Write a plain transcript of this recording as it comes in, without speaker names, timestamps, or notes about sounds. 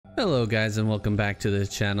Hello guys and welcome back to the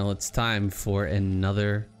channel. It's time for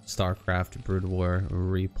another Starcraft Broodwar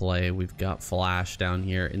replay. We've got Flash down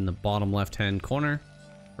here in the bottom left hand corner,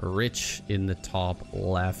 Rich in the top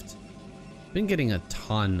left. Been getting a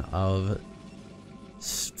ton of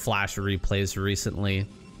Flash replays recently,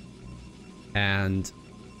 and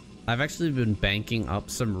I've actually been banking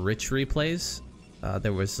up some Rich replays.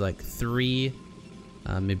 There was like three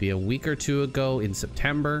maybe a week or two ago in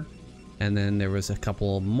September. And then there was a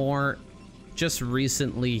couple more just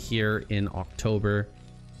recently here in October.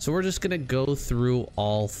 So we're just gonna go through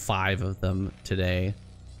all 5 of them today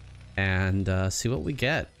and see what we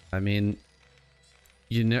get. I mean,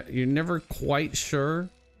 you're never quite sure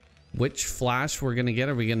which Flash we're gonna get.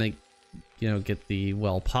 Are we gonna, get the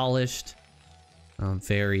well-polished,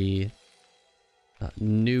 very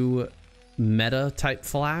new meta type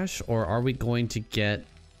Flash, or are we going to get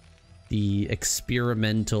the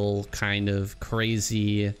experimental kind of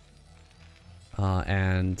crazy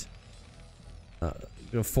and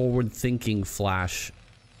forward-thinking Flash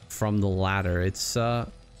from the latter? It's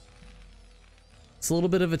a little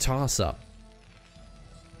bit of a toss-up.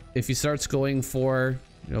 If he starts going for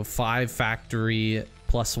 5 factory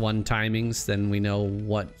 +1 timings, then we know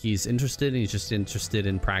what he's interested in. He's just interested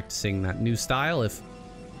in practicing that new style. If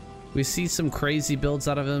we see some crazy builds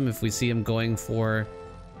out of him, if we see him going for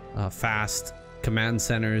fast command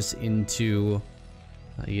centers into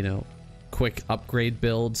quick upgrade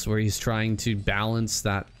builds where he's trying to balance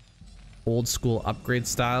that old school upgrade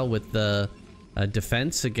style with the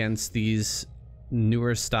defense against these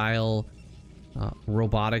newer style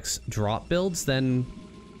robotics drop builds, then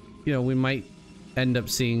we might end up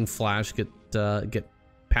seeing Flash get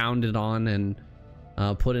pounded on and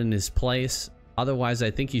put in his place. Otherwise,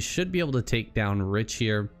 I think he should be able to take down Rich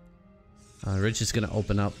here. Rich is going to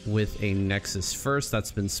open up with a Nexus first.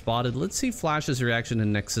 That's been spotted. Let's see Flash's reaction to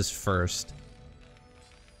Nexus first.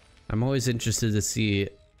 I'm always interested to see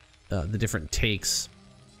the different takes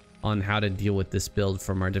on how to deal with this build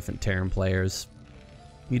from our different Terran players.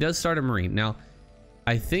 He does start a Marine. Now,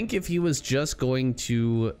 I think if he was just going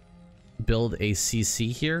to build a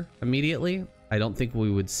CC here immediately, I don't think we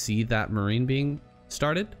would see that Marine being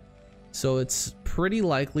started. So it's pretty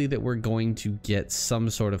likely that we're going to get some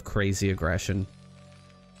sort of crazy aggression.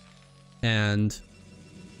 And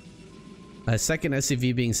a second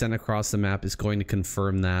SCV being sent across the map is going to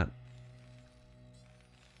confirm that.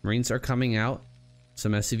 Marines are coming out.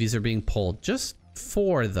 Some SCVs are being pulled. Just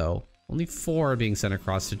 4 though. Only 4 are being sent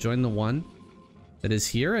across to join the one that is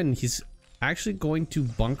here. And he's actually going to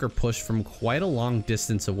bunker push from quite a long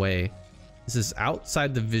distance away. This is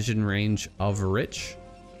outside the vision range of Rich.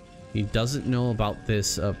 He doesn't know about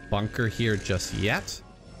this bunker here just yet.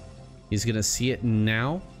 He's gonna see it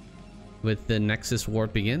now with the Nexus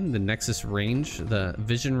warping in. The Nexus range, the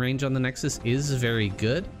vision range on the Nexus is very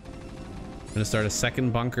good. I'm gonna start a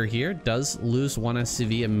second bunker here. Does lose 1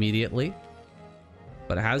 SCV immediately,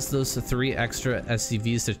 but has those 3 extra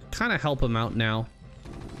SCVs to kind of help him out now.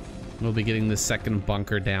 We'll be getting the second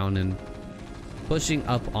bunker down and pushing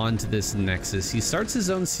up onto this Nexus. He starts his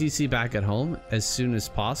own CC back at home as soon as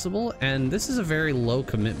possible, and this is a very low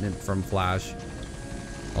commitment from Flash.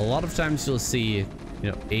 A lot of times you'll see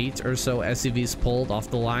 8 or so SCVs pulled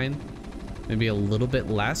off the line, maybe a little bit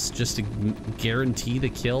less, just to guarantee the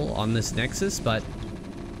kill on this Nexus. But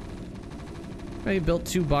he built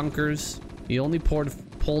 2 bunkers. He only pulled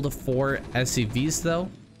 4 SCVs though,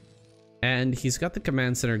 and he's got the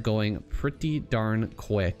command center going pretty darn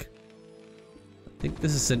quick. I think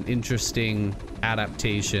this is an interesting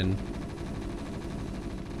adaptation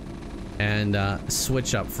and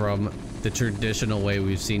switch up from the traditional way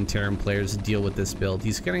we've seen Terran players deal with this build.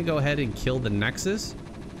 He's gonna go ahead and kill the Nexus,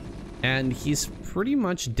 and he's pretty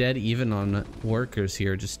much dead even on workers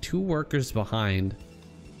here, just 2 workers behind,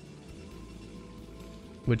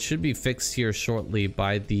 which should be fixed here shortly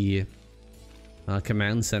by the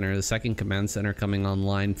command center, the second command center coming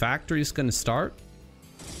online. Factory's gonna start.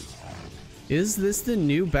 Is this the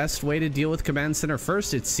new best way to deal with command center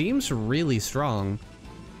first? It seems really strong.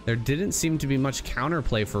 There didn't seem to be much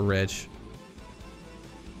counterplay for Rich.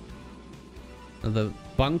 The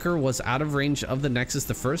bunker was out of range of the Nexus.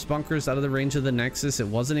 The first bunker is out of the range of the Nexus. It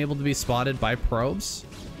wasn't able to be spotted by probes.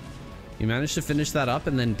 He managed to finish that up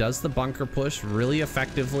and then does the bunker push really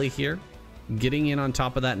effectively here, getting in on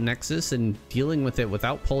top of that Nexus and dealing with it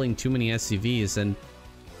without pulling too many SCVs. And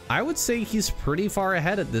I would say he's pretty far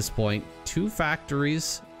ahead at this point. 2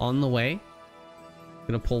 factories on the way.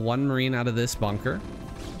 Gonna pull 1 Marine out of this bunker.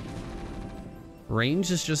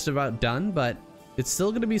 Range is just about done, but it's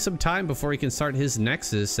still gonna be some time before he can start his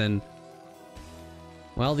Nexus. And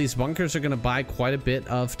Well, these bunkers are going to buy quite a bit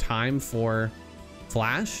of time for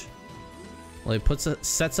Flash. Well, he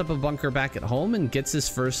sets up a bunker back at home and gets his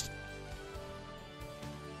first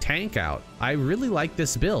tank out. I really like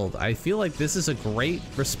this build. I feel like this is a great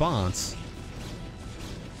response.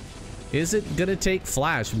 Is it gonna take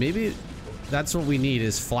Flash? Maybe that's what we need,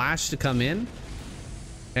 is Flash to come in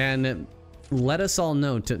and let us all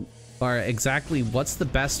know exactly what's the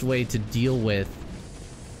best way to deal with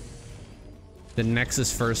the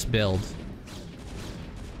Nexus first build.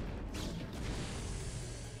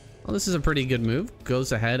 Well, this is a pretty good move.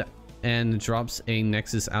 Goes ahead and drops a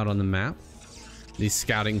Nexus out on the map. The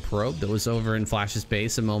scouting probe that was over in Flash's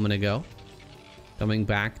base a moment ago. Coming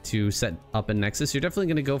back to set up a Nexus. You're definitely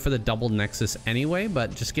going to go for the double Nexus anyway,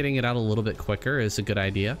 but just getting it out a little bit quicker is a good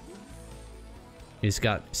idea. He's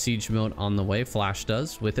got siege mode on the way, Flash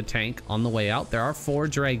does, with a tank on the way out. There are 4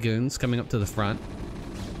 Dragoons coming up to the front.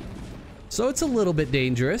 So it's a little bit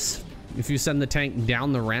dangerous. If you send the tank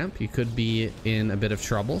down the ramp, you could be in a bit of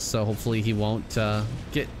trouble. So hopefully he won't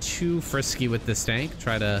get too frisky with this tank.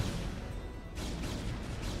 Try to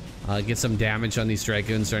get some damage on these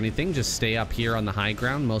Dragoons or anything. Just stay up here on the high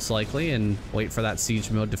ground, most likely, and wait for that siege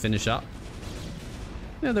mode to finish up.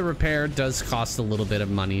 Yeah, the repair does cost a little bit of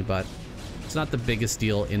money, but it's not the biggest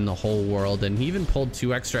deal in the whole world. And he even pulled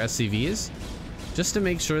 2 extra SCVs just to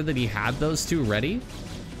make sure that he had those 2 ready.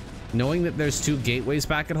 Knowing that there's 2 gateways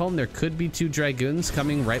back at home, there could be 2 Dragoons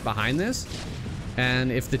coming right behind this.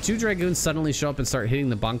 And if the 2 Dragoons suddenly show up and start hitting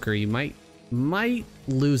the bunker, you might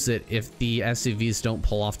lose it if the SCVs don't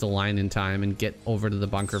pull off the line in time and get over to the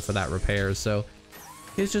bunker for that repair. So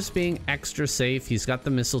he's just being extra safe. He's got the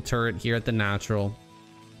missile turret here at the natural.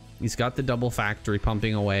 He's got the double factory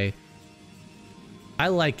pumping away. I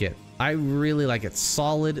like it. I really like it.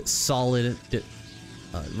 Solid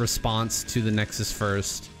response to the Nexus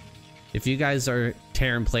first. If you guys are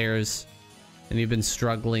Terran players and you've been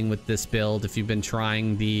struggling with this build, if you've been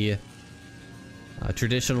trying the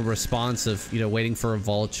traditional response of, waiting for a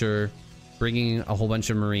vulture, bringing a whole bunch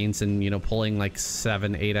of Marines and, pulling like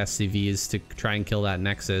 7, 8 SCVs to try and kill that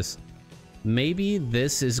Nexus, maybe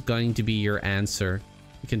this is going to be your answer.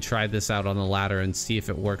 You can try this out on the ladder and see if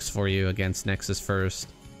it works for you against Nexus first.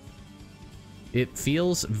 It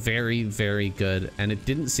feels very, very good, and it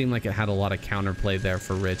didn't seem like it had a lot of counterplay there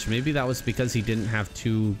for Rich. Maybe that was because he didn't have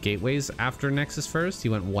 2 gateways after Nexus first. He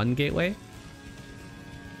went 1 gateway.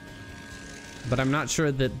 But I'm not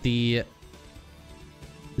sure that the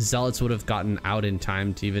Zealots would have gotten out in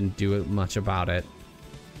time to even do much about it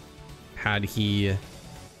had he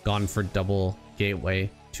gone for double gateway.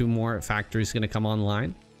 2 more factories going to come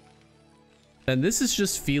online. And this is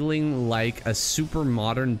just feeling like a super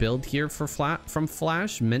modern build here for from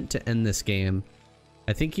Flash, meant to end this game.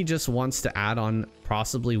 I think he just wants to add on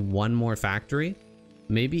possibly 1 more factory,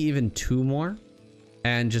 maybe even 2 more,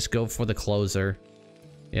 and just go for the closer.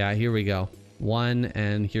 Yeah, here we go. 1,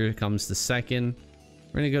 and here comes the second.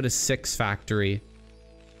 We're gonna go to 6 factory,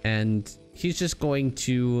 and he's just going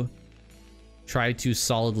to try to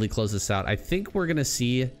solidly close this out. I think we're gonna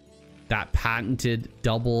see that patented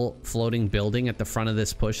double floating building at the front of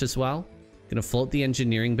this push as well. Gonna float the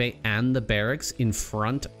engineering bay and the barracks in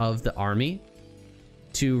front of the army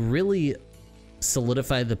to really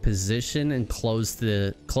solidify the position and close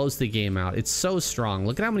the game out. It's so strong.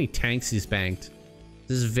 Look at how many tanks he's banked.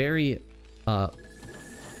 This is very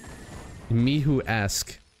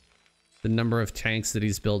Mihu-esque, the number of tanks that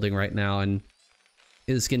he's building right now, and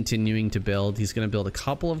is continuing to build. He's gonna build a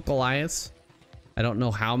couple of Goliaths. I don't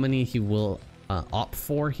know how many he will opt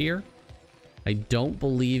for here. I don't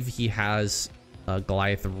believe he has a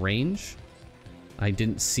Goliath range. I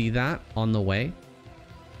didn't see that on the way.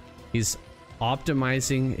 He's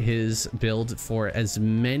optimizing his build for as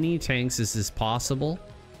many tanks as is possible.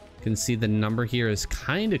 You can see the number here is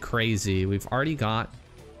kind of crazy. We've already got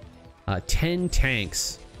 10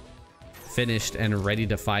 tanks finished and ready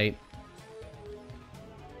to fight.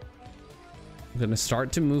 I'm gonna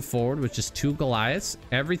start to move forward with just 2 Goliaths.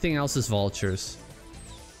 Everything else is vultures.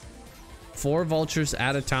 4 vultures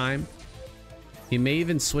at a time. He may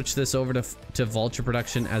even switch this over to vulture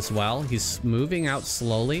production as well. He's moving out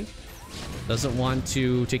slowly. Doesn't want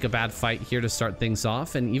to take a bad fight here to start things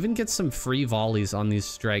off, and even get some free volleys on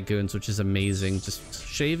these Dragoons, which is amazing. Just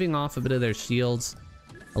shaving off a bit of their shields,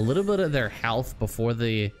 a little bit of their health before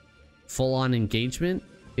the full-on engagement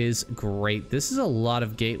is great. This is a lot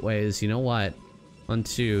of gateways. You know what? 1,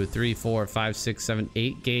 2, 3, 4, 5, 6, 7,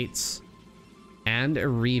 8 gates and a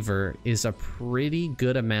Reaver is a pretty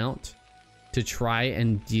good amount to try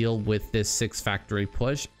and deal with this 6 factory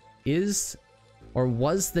push.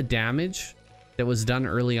 Was the damage that was done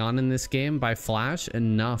early on in this game by Flash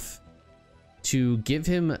enough to give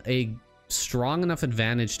him a strong enough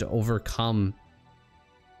advantage to overcome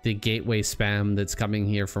the gateway spam that's coming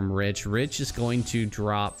here from Rich. Rich is going to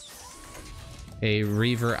drop a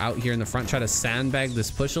Reaver out here in the front, try to sandbag this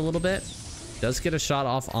push a little bit. Does get a shot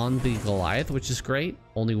off on the Goliath, which is great.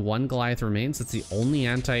 Only one Goliath remains. That's the only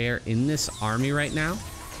anti-air in this army right now.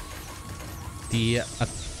 The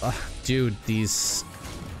dude, these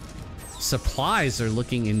supplies are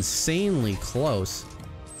looking insanely close.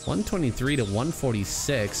 123 to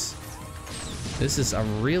 146. This is a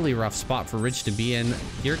really rough spot for Rich to be in.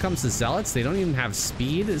 Here comes the Zealots. They don't even have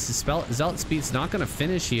speed. This is Zealot speed's not going to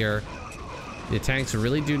finish here. The tanks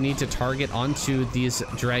really do need to target onto these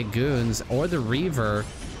Dragoons or the Reaver.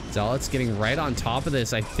 Zealots getting right on top of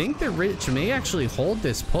this. I think that Rich may actually hold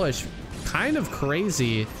this push. Kind of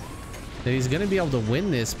crazy that he's going to be able to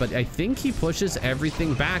win this, but I think he pushes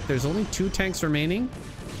everything back. There's only 2 tanks remaining.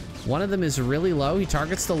 One of them is really low. He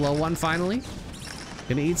targets the low one finally.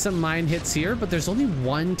 Gonna eat some mine hits here, but there's only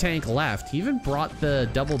 1 tank left. He even brought the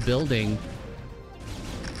double building,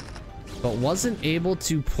 but wasn't able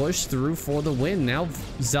to push through for the win. Now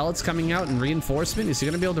Zealot's coming out in reinforcement. Is he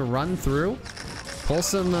gonna be able to run through? Pull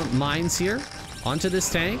some mines here onto this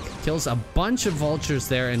tank. Kills a bunch of vultures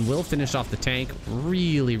there and will finish off the tank.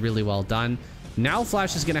 Really, really well done. Now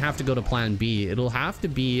Flash is gonna have to go to plan B. It'll have to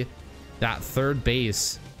be that 3rd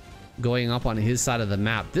base going up on his side of the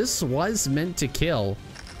map. This was meant to kill,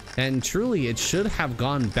 and truly it should have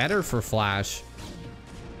gone better for Flash.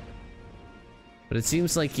 But it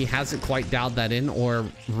seems like he hasn't quite dialed that in, or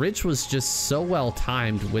Rich was just so well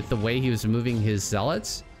timed with the way he was moving his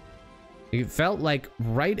Zealots. It felt like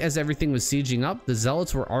right as everything was sieging up, the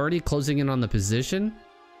Zealots were already closing in on the position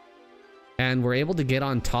and were able to get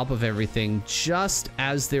on top of everything just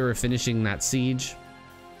as they were finishing that siege.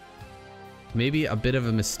 Maybe a bit of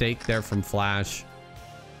a mistake there from Flash.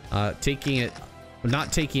 Not taking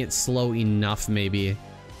it slow enough maybe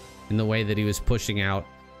in the way that he was pushing out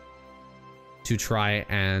to try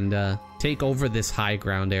and take over this high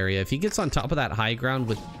ground area. If he gets on top of that high ground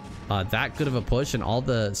with that good of a push and all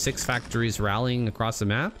the 6 factories rallying across the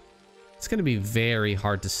map, it's going to be very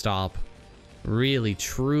hard to stop. Really,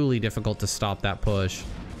 truly difficult to stop that push.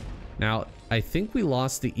 Now, I think we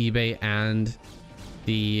lost the eBay and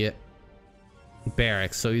the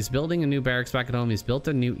barracks. So he's building a new barracks back at home. He's built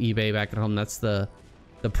a new eBay back at home. That's the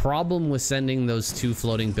problem with sending those 2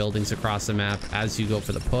 floating buildings across the map as you go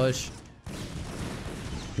for the push.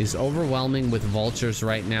 He's overwhelming with vultures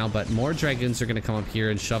right now, but more Dragoons are going to come up here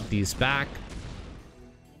and shove these back.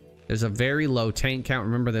 There's a very low tank count.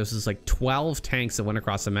 Remember, there was like 12 tanks that went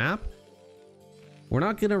across the map. We're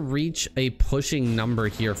not going to reach a pushing number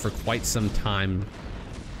here for quite some time.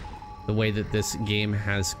 The way that this game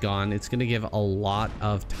has gone, it's going to give a lot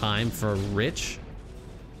of time for Rich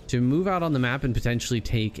to move out on the map and potentially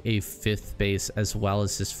take a 5th base as well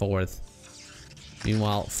as his 4th.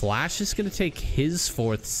 Meanwhile, Flash is going to take his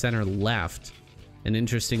 4th center left. An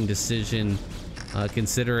interesting decision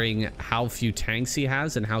considering how few tanks he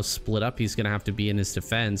has and how split up he's going to have to be in his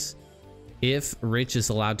defense if Rich is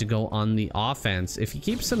allowed to go on the offense. If he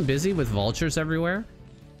keeps them busy with vultures everywhere,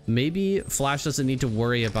 maybe Flash doesn't need to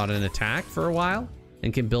worry about an attack for a while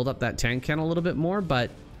and can build up that tank count a little bit more, but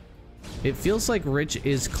it feels like Rich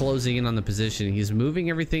is closing in on the position. He's moving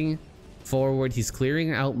everything forward. He's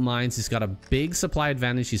clearing out mines. He's got a big supply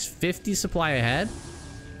advantage. He's 50 supply ahead,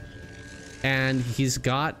 and he's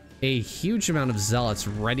got a huge amount of Zealots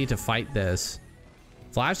ready to fight this.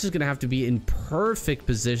 Flash is going to have to be in perfect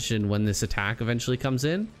position when this attack eventually comes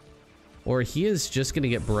in, or he is just going to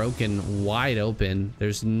get broken wide open.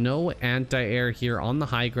 There's no anti-air here on the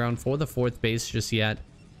high ground for the 4th base just yet.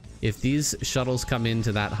 If these shuttles come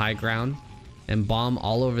into that high ground and bomb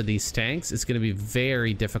all over these tanks, it's going to be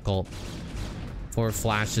very difficult for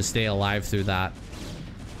Flash to stay alive through that,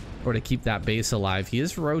 or to keep that base alive. He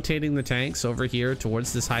is rotating the tanks over here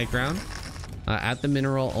towards this high ground at the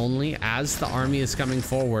mineral only as the army is coming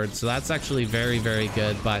forward. So that's actually very, very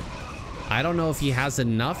good, but I don't know if he has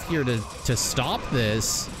enough here to stop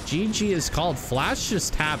this. GG is called. Flash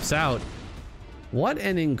just taps out. What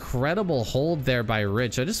an incredible hold there by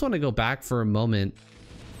Rich. I just want to go back for a moment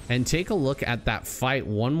and take a look at that fight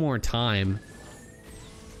one more time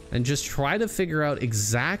and just try to figure out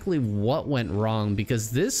exactly what went wrong,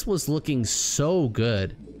 because this was looking so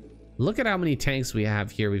good. Look at how many tanks we have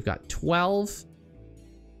here. We've got 12.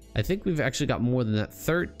 I think we've actually got more than that.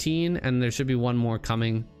 13, and there should be one more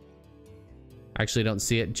coming. Actually, don't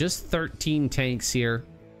see it. Just 13 tanks here.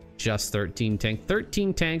 Just 13 tanks.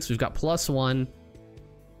 13 tanks. We've got +1.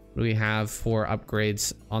 What do we have for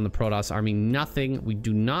upgrades on the Protoss army? Nothing. We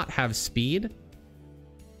do not have speed.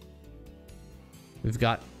 We've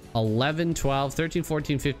got 11, 12, 13,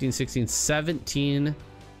 14, 15, 16, 17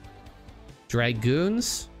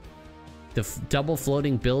 Dragoons. The double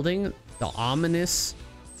floating building. The ominous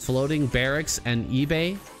floating barracks and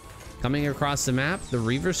eBay coming across the map. The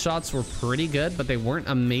Reaver shots were pretty good, but they weren't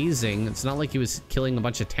amazing. It's not like he was killing a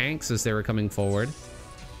bunch of tanks as they were coming forward.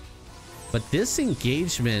 But this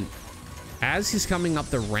engagement, as he's coming up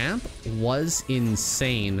the ramp, was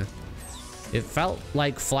insane. It felt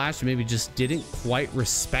like Flash maybe just didn't quite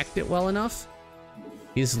respect it well enough.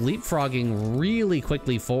 He's leapfrogging really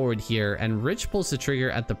quickly forward here, and Rich pulls the trigger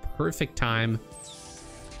at the perfect time.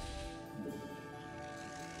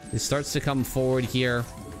 He starts to come forward here.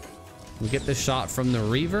 We get the shot from the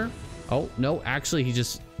Reaver. Oh, no, actually, he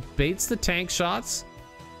just baits the tank shots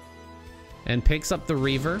and picks up the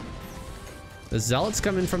Reaver. The Zealots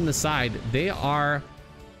come in from the side. They are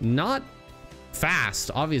not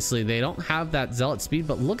fast. Obviously, they don't have that Zealot speed,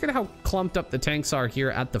 but look at how clumped up the tanks are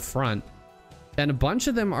here at the front. And a bunch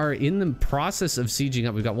of them are in the process of sieging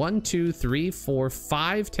up. We've got 1, 2, 3, 4,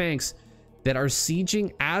 5 tanks that are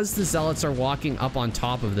sieging as the Zealots are walking up on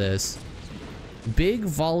top of this. Big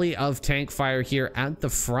volley of tank fire here at the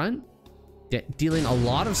front, dealing a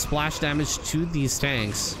lot of splash damage to these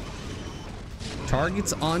tanks.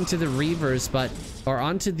 Targets onto the Reavers, or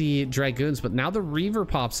onto the Dragoons, but now the Reaver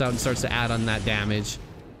pops out and starts to add on that damage.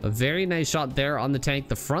 A very nice shot there on the tank.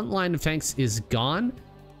 The front line of tanks is gone.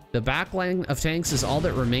 The back line of tanks is all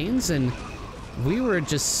that remains, and we were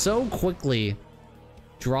just so quickly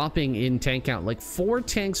dropping in tank count. Like 4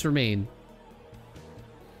 tanks remain.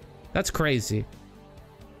 That's crazy.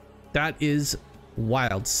 That is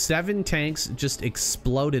wild. 7 tanks just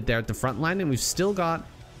exploded there at the front line, and we've still got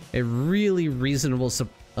a really reasonable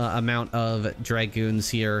amount of Dragoons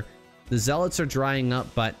here. The Zealots are drying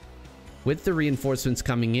up, but with the reinforcements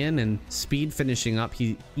coming in and speed finishing up,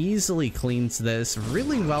 he easily cleans this.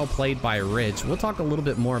 Really well played by Rich. We'll talk a little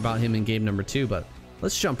bit more about him in game number 2, but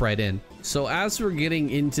let's jump right in. So as we're getting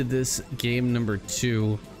into this game number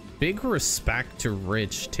 2, big respect to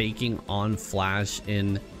Rich taking on Flash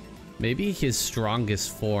in maybe his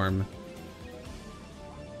strongest form.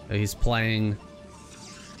 He's playing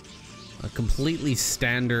a completely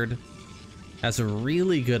standard, has a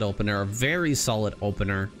really good opener, a very solid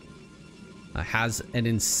opener, has an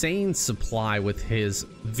insane supply with his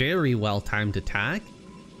very well-timed attack,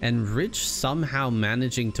 and Rich somehow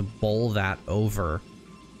managing to bowl that over.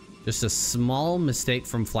 Just a small mistake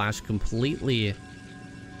from Flash, completely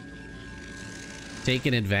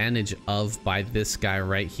taken advantage of by this guy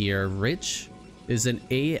right here. Rich is an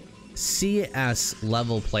ACS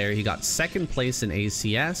level player. He got 2nd place in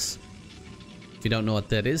ACS. If you don't know what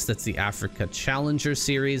that is, that's the Africa Challenger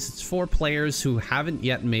Series. It's for players who haven't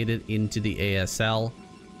yet made it into the ASL.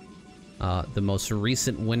 The most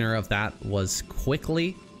recent winner of that was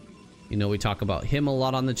Quickly. You know, we talk about him a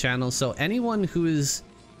lot on the channel. So anyone who is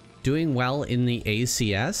doing well in the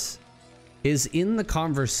ACS is in the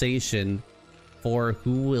conversation for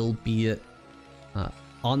who will be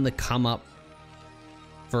on the come up,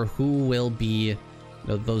 for who will be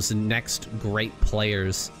those next great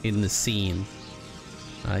players in the scene.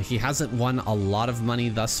 He hasn't won a lot of money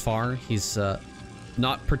thus far. He's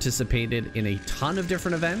not participated in a ton of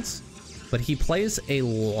different events, but he plays a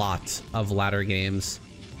lot of ladder games,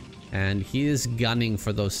 and he is gunning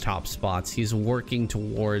for those top spots. He's working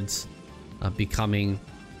towards becoming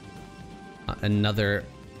another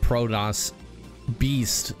Protoss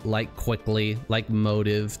beast like Quickly, like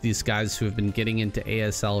Motive. These guys who have been getting into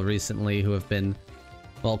ASL recently, who have been,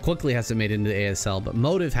 well, Quickly hasn't made it into ASL, but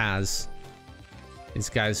Motive has. These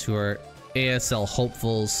guys who are ASL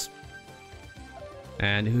hopefuls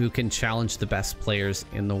and who can challenge the best players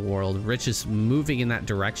in the world. Rich is moving in that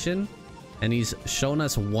direction, and he's shown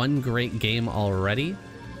us 1 great game already.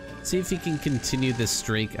 See if he can continue this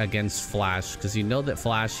streak against Flash, because you know that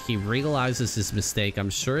Flash, he realizes his mistake. I'm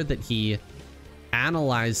sure that he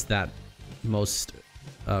analyzed that most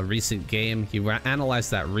recent game. He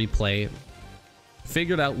analyzed that replay,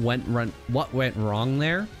 figured out what went wrong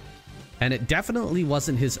there. And it definitely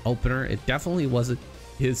wasn't his opener. It definitely wasn't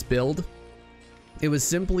his build. It was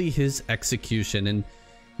simply his execution. And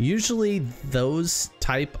usually those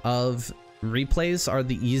type of replays are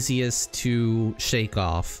the easiest to shake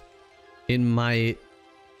off, in my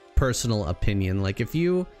personal opinion. Like, if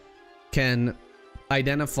you can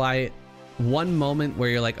identify one moment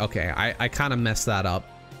where you're like, okay, I kind of messed that up.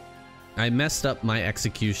 I messed up my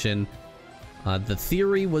execution. The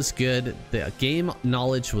theory was good. The game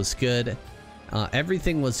knowledge was good.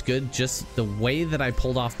 Everything was good. Just the way that I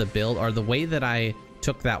pulled off the build, or the way that I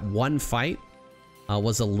took that one fight,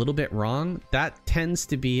 was a little bit wrong. That tends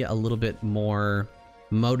to be a little bit more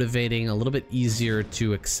motivating, a little bit easier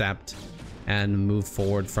to accept and move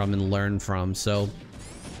forward from and learn from. So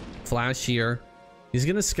Flash here, he's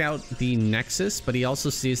gonna scout the Nexus, but he also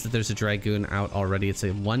sees that there's a Dragoon out already. It's a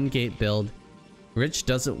 1-gate build. Rich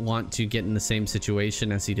doesn't want to get in the same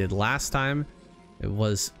situation as he did last time. It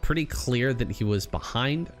was pretty clear that he was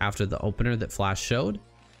behind after the opener that Flash showed.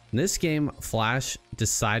 In this game, Flash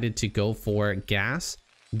decided to go for gas,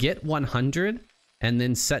 get 100, and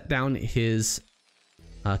then set down his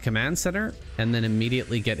command center, and then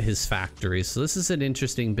immediately get his factory. So this is an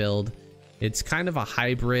interesting build. It's kind of a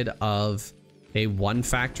hybrid of a 1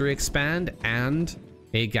 factory expand and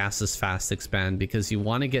a gases fast expand, because you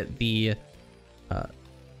want to get the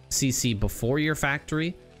CC before your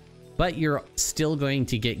factory, but you're still going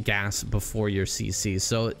to get gas before your CC.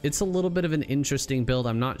 So it's a little bit of an interesting build.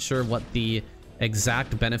 I'm not sure what the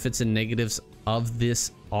exact benefits and negatives of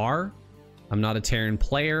this are. I'm not a Terran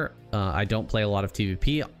player. I don't play a lot of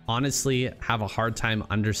TVP. Honestly, have a hard time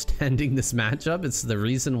understanding this matchup. It's the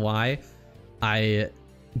reason why I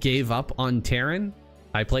gave up on Terran.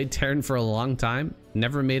 I played Terran for a long time,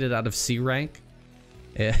 never made it out of C rank.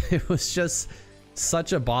 It was just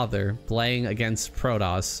such a bother playing against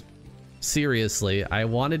Protoss. Seriously, I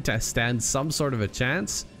wanted to stand some sort of a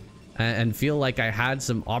chance and feel like I had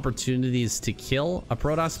some opportunities to kill a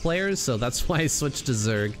Protoss player, so that's why I switched to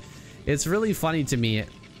Zerg. It's really funny to me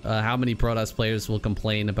how many Protoss players will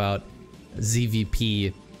complain about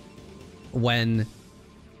ZVP when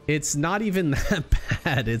it's not even that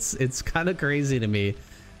bad. It's kind of crazy to me.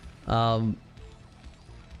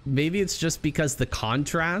 Maybe it's just because the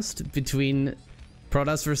contrast between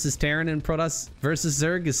Protoss versus Terran and Protoss versus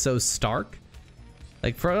Zerg is so stark.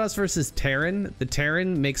 Like Protoss versus Terran, the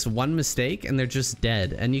Terran makes 1 mistake and they're just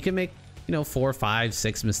dead. And you can make, you know, 4, 5,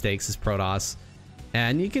 6 mistakes as Protoss,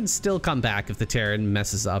 and you can still come back if the Terran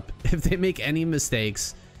messes up. If they make any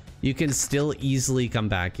mistakes, you can still easily come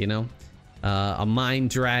back, you know? A mine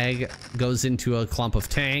drag goes into a clump of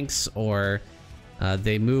tanks, or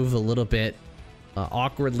they move a little bit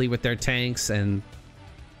awkwardly with their tanks, and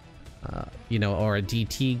you know, or a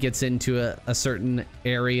DT gets into a certain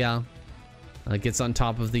area, gets on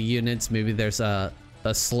top of the units. Maybe there's a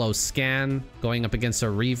slow scan going up against a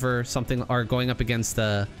Reaver, something, or going up against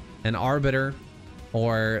an Arbiter,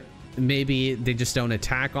 or maybe they just don't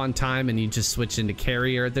attack on time and you just switch into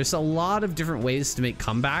carrier. There's a lot of different ways to make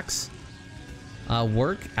comebacks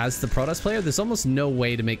work as the Protoss player. There's almost no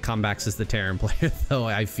way to make comebacks as the Terran player, though,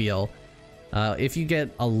 I feel. If you get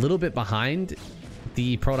a little bit behind,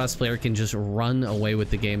 the Protoss player can just run away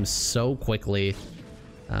with the game so quickly.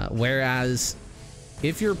 Whereas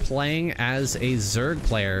if you're playing as a Zerg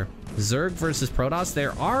player, Zerg versus Protoss,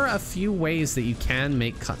 there are a few ways that you can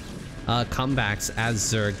make comebacks as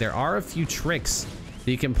Zerg. There are a few tricks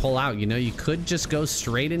that you can pull out. You know, you could just go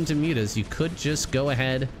straight into mutas. You could just go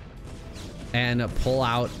ahead and pull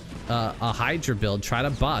out a Hydra build, try to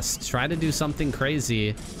bust, try to do something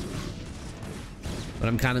crazy. But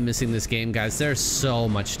I'm kind of missing this game, guys. There's so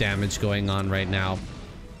much damage going on right now.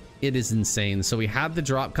 It is insane. So we have the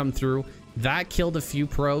drop come through. That killed a few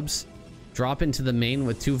probes. Drop into the main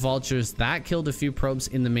with 2 vultures. That killed a few probes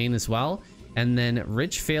in the main as well. And then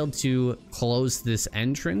Rich failed to close this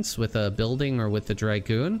entrance with a building or with the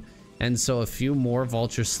Dragoon. And so a few more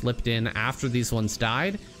vultures slipped in after these ones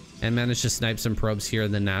died and managed to snipe some probes here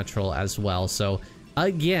in the natural as well. So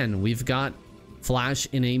again, we've got Flash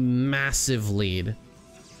in a massive lead.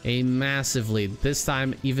 A massive lead. This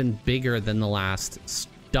time even bigger than the last.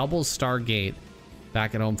 Double Stargate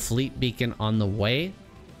back at home. Fleet Beacon on the way.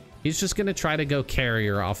 He's just going to try to go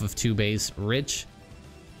carrier off of 2 base. Rich,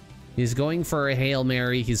 he's going for a Hail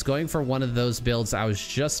Mary. He's going for one of those builds I was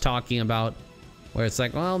just talking about, where it's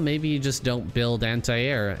like, well, maybe you just don't build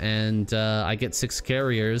anti-air and I get 6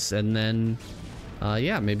 carriers, and then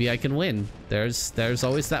yeah, maybe I can win. There's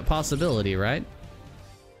always that possibility, right?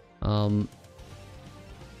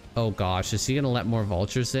 Oh gosh, is he gonna let more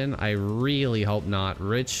vultures in? I really hope not.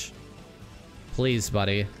 Rich, please,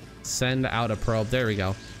 buddy, send out a probe. There we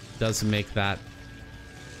go. Does make that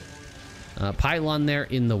pylon there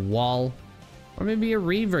in the wall. Or maybe a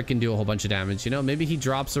Reaver can do a whole bunch of damage, you know? Maybe he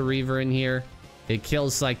drops a Reaver in here. It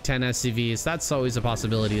kills like 10 SCVs. That's always a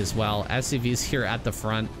possibility as well. SCVs here at the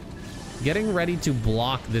front, getting ready to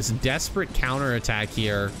block this desperate counterattack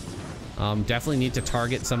here. Definitely need to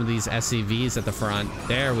target some of these SCVs at the front.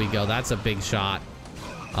 There we go. That's a big shot.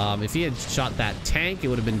 If he had shot that tank, it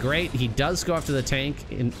would have been great. He does go after the tank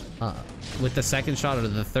in with the second shot or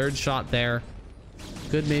the third shot there.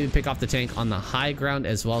 Could maybe pick off the tank on the high ground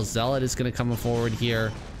as well. Zealot is going to come forward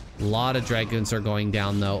here. A lot of Dragoons are going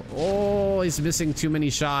down though. Oh, he's missing too many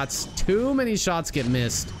shots. Too many shots get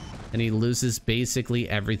missed. And he loses basically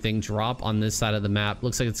everything. Drop on this side of the map.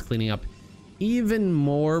 Looks like it's cleaning up even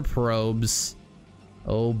more probes.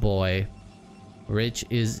 Oh boy. Rich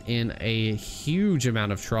is in a huge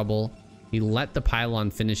amount of trouble. He let the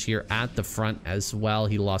pylon finish here at the front as well.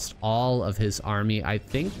 He lost all of his army. I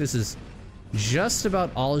think this is just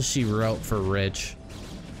about all she wrote for Rich.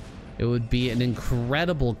 It would be an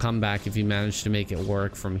incredible comeback if he managed to make it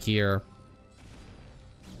work from here.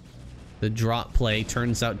 The drop play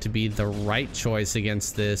turns out to be the right choice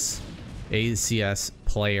against this ACS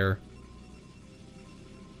player.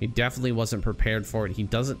 He definitely wasn't prepared for it. He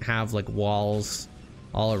doesn't have like walls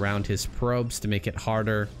all around his probes to make it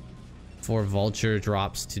harder for vulture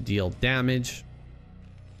drops to deal damage.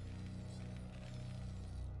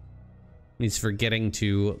 He's forgetting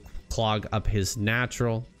to clog up his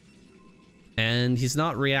natural. And he's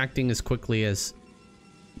not reacting as quickly as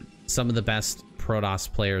some of the best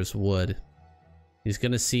Protoss players would. He's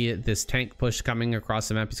going to see this tank push coming across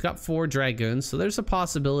the map. He's got 4 Dragoons, so there's a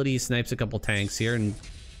possibility he snipes a couple tanks here and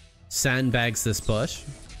sandbags this push.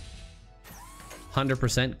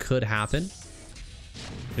 100% could happen.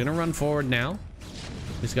 Gonna run forward now.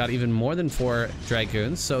 He's got even more than 4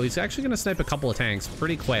 Dragoons, so he's actually going to snipe a couple of tanks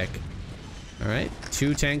pretty quick. All right,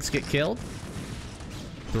 2 tanks get killed.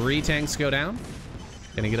 3 tanks go down.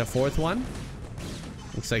 Gonna get a 4th one.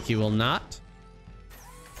 Looks like he will not.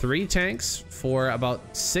 3 tanks for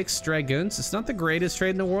about 6 Dragoons. It's not the greatest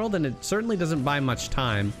trade in the world, and it certainly doesn't buy much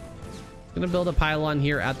time. He's gonna build a pylon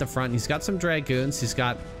here at the front. He's got some Dragoons. He's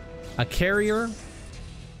got a carrier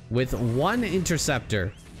with 1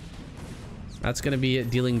 interceptor. That's gonna be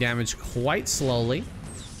dealing damage quite slowly,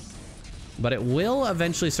 but it will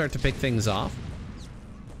eventually start to pick things off.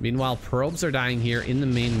 Meanwhile, probes are dying here in the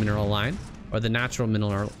main mineral line, or the natural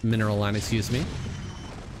mineral line, excuse me.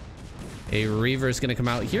 A Reaver is going to come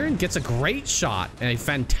out here and gets a great shot. A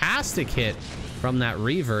fantastic hit from that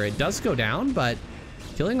Reaver. It does go down, but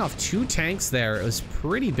killing off 2 tanks there, it was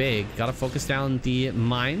pretty big. Got to focus down the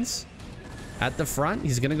mines at the front.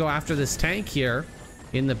 He's going to go after this tank here.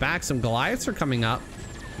 In the back, some Goliaths are coming up.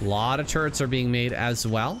 A lot of turrets are being made as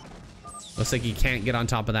well. Looks like he can't get on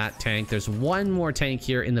top of that tank. There's 1 more tank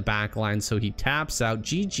here in the back line, so he taps out.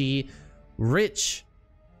 GG. Rich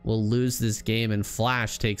will lose this game, and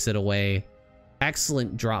Flash takes it away.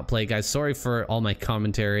 Excellent drop play, guys. Sorry for all my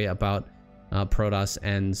commentary about Protoss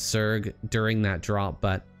and Zerg during that drop,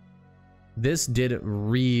 but this did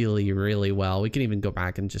really, really well. We can even go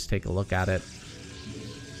back and just take a look at it.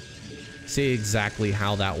 See exactly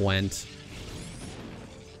how that went.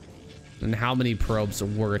 And how many probes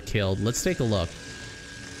were killed. Let's take a look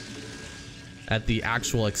at the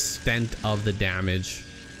actual extent of the damage,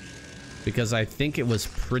 because I think it was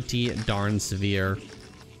pretty darn severe.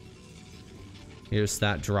 Here's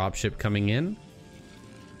that dropship coming in.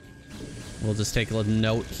 We'll just take a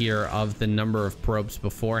note here of the number of probes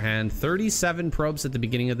beforehand. 37 probes at the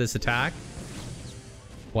beginning of this attack.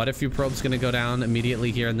 Quite a few probes going to go down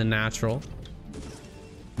immediately here in the natural.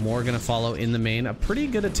 More going to follow in the main. A pretty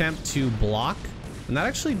good attempt to block, and that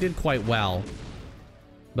actually did quite well.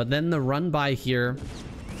 But then the run by here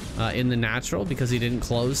in the natural, because he didn't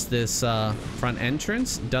close this front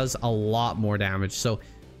entrance, does a lot more damage. So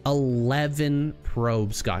 11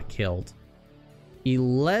 probes got killed.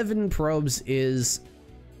 11 probes is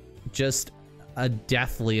just a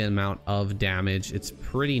deathly amount of damage. It's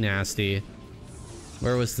pretty nasty.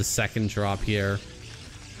 Where was the second drop here?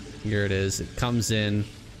 Here it is. It comes in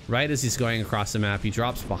right as he's going across the map. He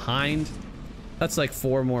drops behind. That's like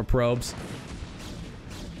 4 more probes.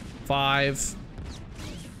 5.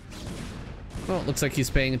 Well, it looks like he's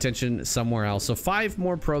paying attention somewhere else. So 5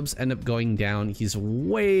 more probes end up going down. He's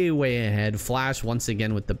way, way ahead. Flash once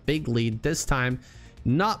again with the big lead. This time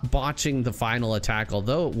not botching the final attack,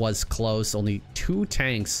 although it was close. Only 2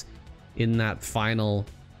 tanks in that final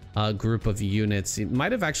group of units. It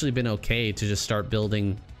might have actually been okay to just start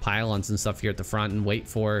building pylons and stuff here at the front and wait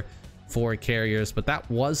for 4 carriers, but that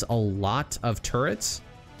was a lot of turrets.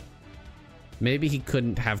 Maybe he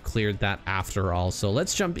couldn't have cleared that after all. So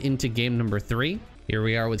let's jump into game number 3. Here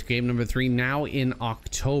we are with game number 3 now in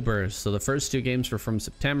October. So the first 2 games were from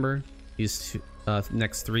September. These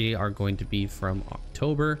next 3 are going to be from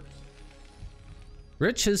October.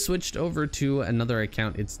 Rich has switched over to another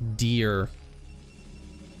account. It's Deer,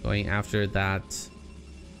 going after that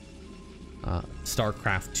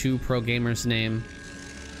Starcraft 2 pro gamer's name.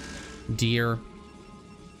 Deer.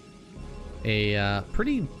 a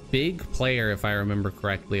pretty big player, if I remember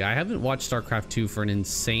correctly. I haven't watched StarCraft 2 for an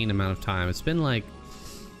insane amount of time. It's been like,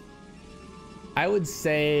 I would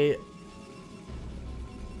say,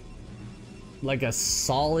 like a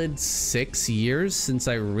solid 6 years since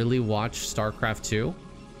I really watched StarCraft 2.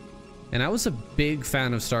 And I was a big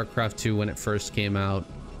fan of StarCraft 2 when it first came out.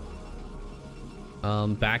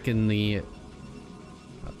 Back in the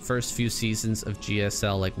first few seasons of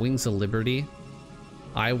GSL, like Wings of Liberty,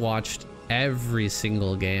 I watched every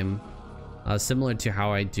single game, similar to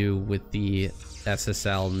how I do with the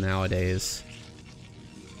SSL nowadays.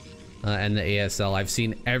 And the ASL. I've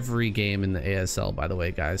seen every game in the ASL, by the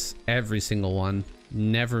way, guys. Every single one.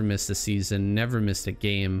 Never missed a season, never missed a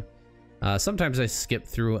game. Sometimes I skip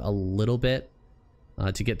through a little bit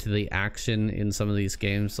to get to the action in some of these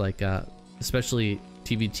games, like especially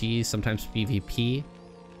TVT, sometimes PvP.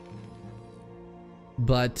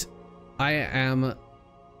 But I am,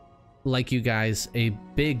 like you guys, a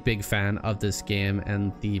big fan of this game,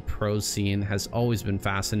 and the pro scene has always been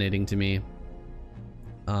fascinating to me.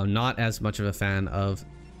 Not as much of a fan of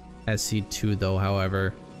SC2 though,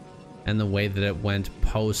 however, and the way that it went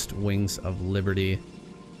post Wings of Liberty.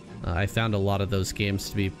 I found a lot of those games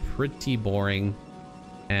to be pretty boring,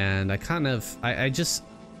 and I just,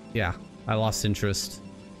 yeah, I lost interest.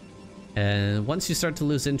 And once you start to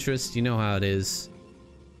lose interest, you know how it is.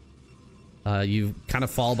 You kind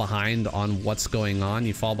of fall behind on what's going on.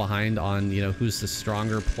 You fall behind on, you know, who's the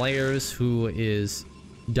stronger players, who is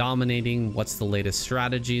dominating, what's the latest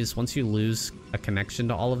strategies. Once you lose a connection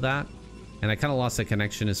to all of that, and I kind of lost a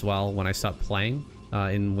connection as well when I stopped playing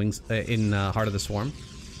in Heart of the Swarm.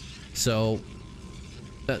 So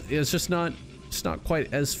it's just not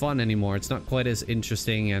quite as fun anymore. It's not quite as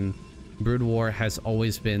interesting, and Broodwar has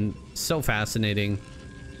always been so fascinating.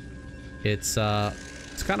 It's kind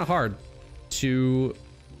of hard to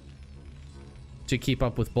keep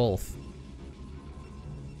up with both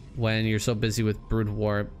when you're so busy with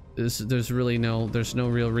Broodwar. There's no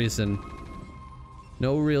real reason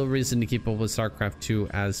to keep up with StarCraft 2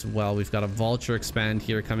 as well. We've got a Vulture expand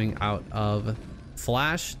here coming out of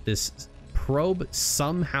Flash. This probe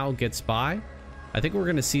somehow gets by. I think we're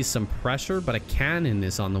gonna see some pressure, but a cannon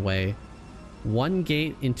is on the way. One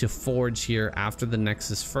gate into Forge here after the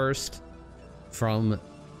Nexus first from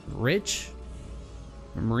Rich.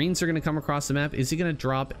 Marines are gonna come across the map. Is he gonna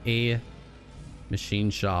drop a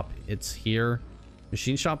machine shop? It's here.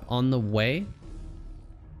 Machine shop on the way.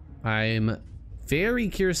 I'm very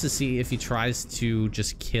curious to see if he tries to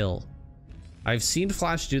just kill. I've seen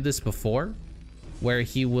Flash do this before, where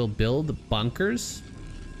he will build bunkers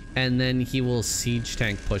and then he will siege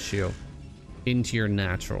tank push you into your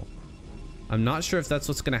natural. I'm not sure if that's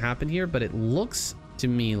what's going to happen here, but it looks to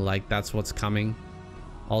me like that's what's coming.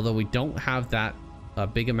 Although we don't have that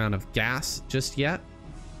big amount of gas just yet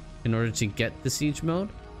in order to get the siege mode.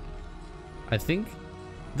 I think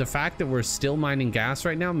the fact that we're still mining gas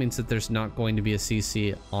right now means that there's not going to be a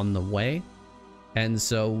CC on the way. And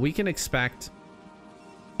so we can expect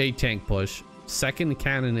a tank push. Second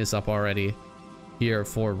cannon is up already here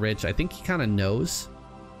for Rich. I think he kind of knows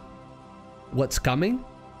what's coming.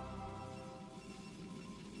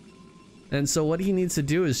 And so what he needs to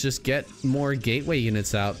do is just get more gateway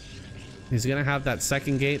units out. He's going to have that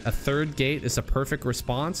second gate. A third gate is a perfect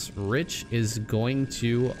response. Rich is going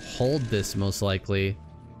to hold this most likely.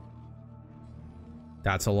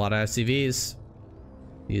 That's a lot of SCVs.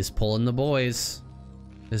 He's pulling the boys.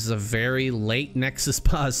 This is a very late Nexus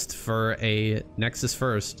bust for a Nexus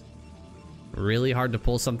first. Really hard to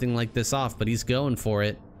pull something like this off, but he's going for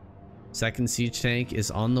it. Second siege tank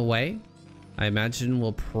is on the way. I imagine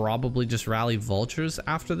we'll probably just rally vultures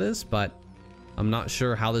after this, but I'm not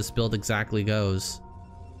sure how this build exactly goes.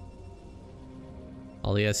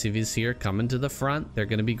 All the SCVs here coming to the front. They're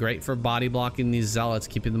going to be great for body blocking these zealots,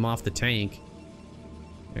 keeping them off the tank.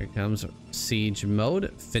 Here comes siege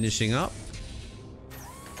mode, finishing up.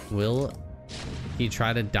 Will he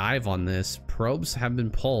try to dive on this? Probes have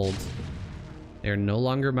been pulled. They're no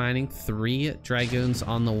longer mining. 3 dragoons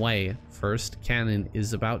on the way. First cannon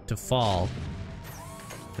is about to fall.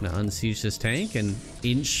 Gonna unsiege this tank and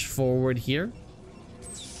inch forward here.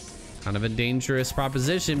 Kind of a dangerous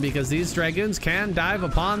proposition because these dragoons can dive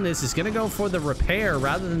upon this. He's gonna go for the repair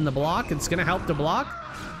rather than the block. It's gonna help to block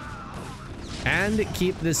and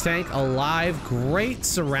keep this tank alive. Great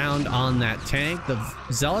surround on that tank. The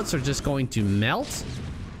zealots are just going to melt,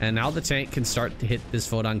 and now the tank can start to hit this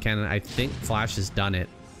photon cannon. I think Flash has done it.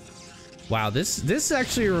 Wow, this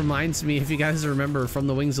actually reminds me, if you guys remember from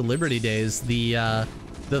the Wings of Liberty days, the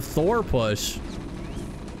Thor push.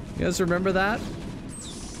 You guys remember that?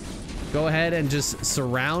 go ahead and just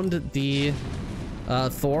surround the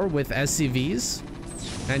Thor with SCVs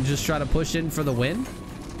and just try to push in for the win.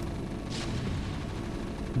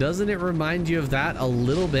 Doesn't it remind you of that a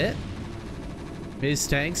little bit? His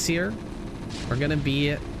tanks here are going to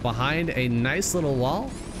be behind a nice little wall.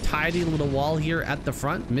 Tidy little wall here at the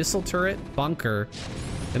front. Missile turret, bunker,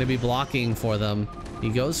 going to be blocking for them. He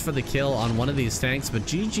goes for the kill on one of these tanks, but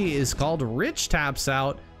GG is called. Rich taps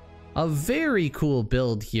out. A very cool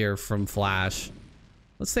build here from Flash.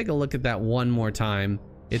 Let's take a look at that one more time.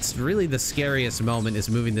 It's really the scariest moment is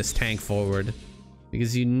moving this tank forward,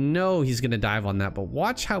 because you know he's going to dive on that. But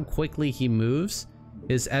watch how quickly he moves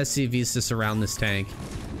his SCVs to surround this tank.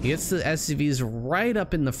 He gets the SCVs right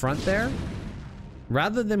up in the front there.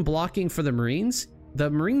 Rather than blocking for the Marines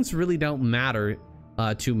really don't matter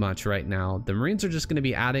too much right now. The Marines are just going to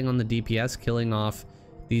be adding on the DPS, killing off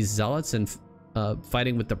these zealots and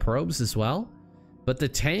fighting with the probes as well. But the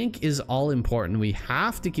tank is all important. We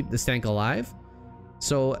have to keep this tank alive.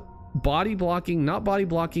 So body blocking, not body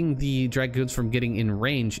blocking the Dragoons from getting in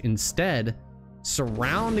range, instead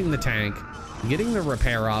surrounding the tank, getting the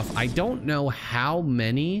repair off. I don't know how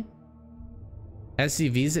many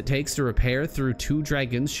SCVs it takes to repair through 2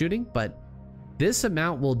 Dragoons shooting, but this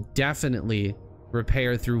amount will definitely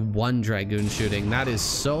repair through 1 Dragoon shooting. That is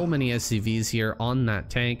so many SCVs here on that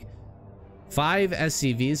tank. 5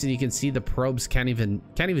 SCVs, and you can see the probes can't even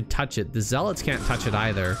touch it. The zealots can't touch it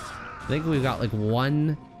either. I think we've got like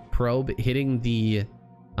 1 probe hitting the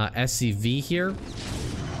SCV here.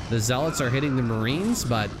 The zealots are hitting the Marines,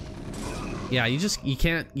 but yeah, you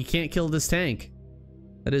can't kill this tank.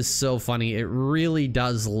 That is so funny. It really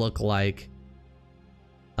does look like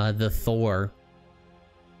the Thor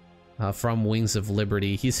from Wings of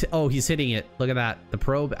Liberty. He's hitting it. Look at that. The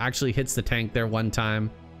probe actually hits the tank there one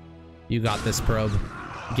time. You got this, probe.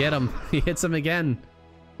 Get him. He hits him again.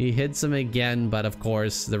 He hits him again, but of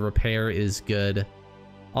course the repair is good.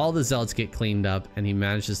 All the zealots get cleaned up, and he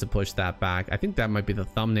manages to push that back. I think that might be the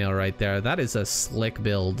thumbnail right there. That is a slick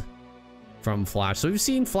build from Flash. So we've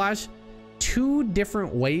seen Flash 2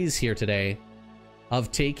 different ways here today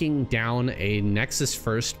of taking down a Nexus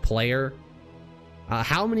First player.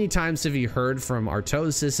 How many times have you heard from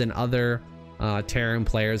Artosis and other Terran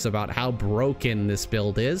players about how broken this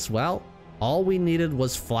build is? Well, all we needed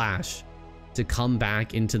was Flash to come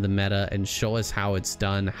back into the meta and show us how it's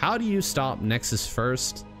done. How do you stop Nexus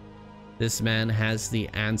First? This man has the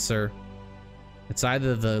answer. It's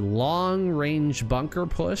either the long range bunker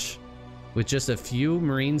push with just a few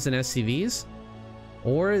Marines and SCVs,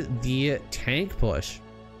 or the tank push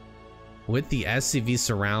with the SCV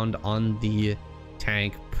surround on the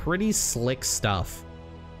tank. Pretty slick stuff.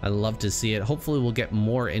 I love to see it. Hopefully we'll get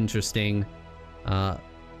more interesting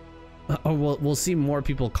we'll see more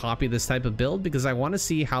people copy this type of build, because I want to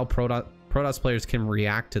see how Protoss players can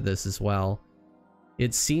react to this as well.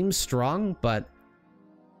 It seems strong, but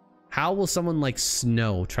how will someone like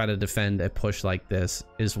Snow try to defend a push like this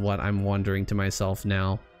is what I'm wondering to myself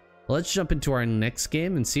now. Let's jump into our next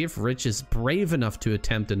game and see if Rich is brave enough to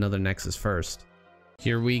attempt another Nexus First.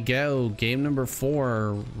 Here we go, game number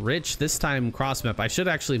 4. Rich, this time cross map. I should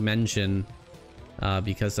actually mention,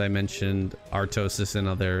 because I mentioned Artosis and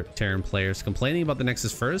other Terran players complaining about the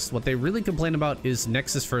Nexus First, what they really complain about is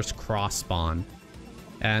Nexus First cross spawn.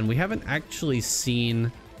 And we haven't actually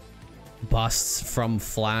seen busts from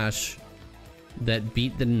Flash that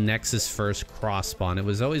beat the Nexus First cross spawn. It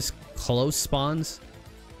was always close spawns,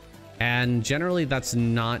 and generally that's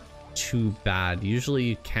not too bad. Usually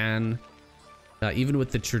you can, even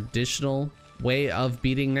with the traditional way of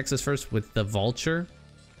beating Nexus First with the Vulture,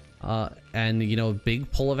 and you know,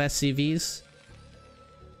 big pull of SCVs,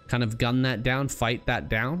 kind of gun that down, fight that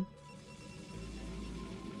down.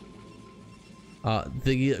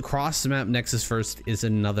 The cross map Nexus First is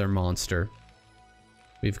another monster.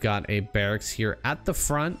 We've got a barracks here at the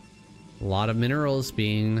front. A lot of minerals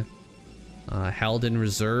being held in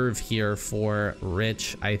reserve here for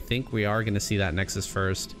Rich. I think we are going to see that Nexus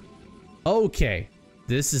First. Okay,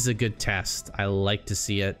 this is a good test. I like to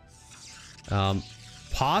see it.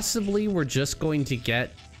 Possibly we're just going to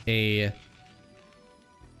get a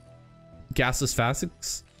gasless fast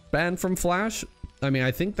expand from Flash. I mean,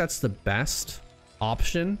 I think that's the best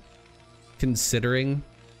option considering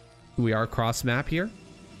we are cross map here.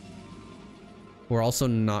 We're also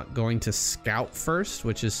not going to scout first,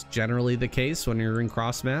 which is generally the case when you're in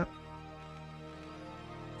cross map.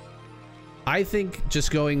 I think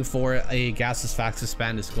just going for a gasless fast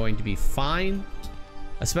expand is going to be fine,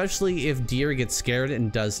 especially if Deer gets scared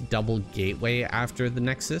and does double gateway after the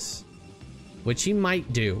Nexus, which he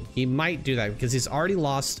might do. He might do that because he's already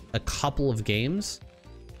lost a couple of games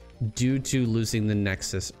due to losing the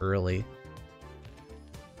Nexus early.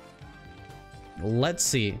 Let's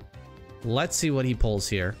see. Let's see what he pulls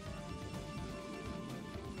here.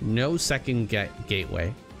 No second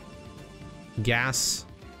gateway. Gas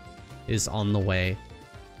is on the way,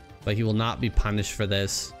 but he will not be punished for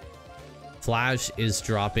this. Flash is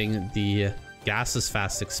dropping the gases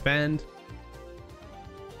fast expand.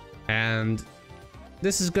 And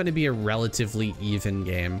this is going to be a relatively even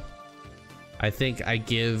game. I think I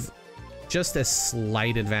give just a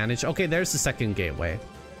slight advantage. Okay, there's the second gateway.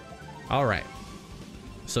 All right.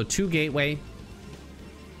 So 2 gateway.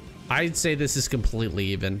 I'd say this is completely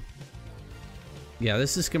even. Yeah,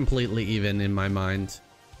 this is completely even in my mind.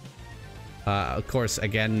 Of course,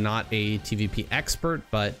 again, not a TVP expert,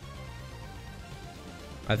 but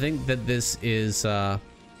I think that this is a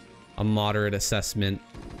moderate assessment,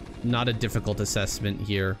 not a difficult assessment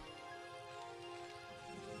here.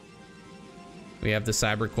 We have the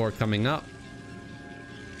Cyber Core coming up.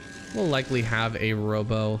 We'll likely have a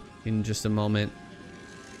Robo in just a moment.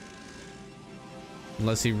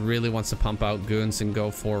 Unless he really wants to pump out goons and go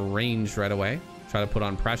for range right away. Try to put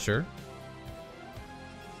on pressure.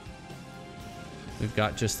 We've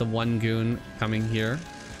got just the 1 goon coming here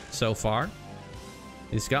so far.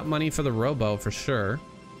 He's got money for the Robo for sure.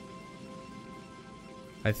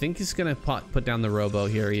 I think he's gonna put down the Robo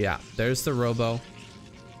here. Yeah, there's the Robo.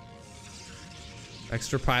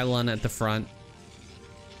 Extra pylon at the front.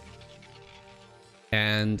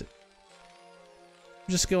 And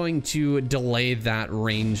I'm just going to delay that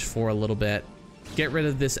range for a little bit. Get rid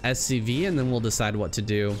of this SCV and then we'll decide what to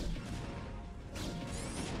do.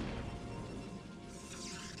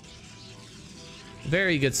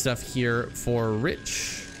 Very good stuff here for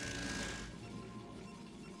Rich.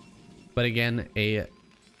 But again, a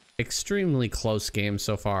extremely close game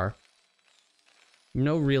so far.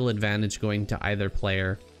 No real advantage going to either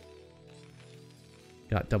player.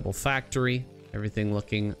 Got double factory. Everything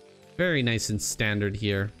looking very nice and standard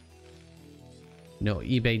here. No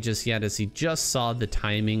eBay just yet, as he just saw the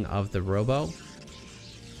timing of the Robo.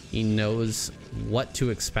 He knows what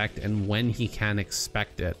to expect and when he can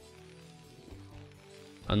expect it.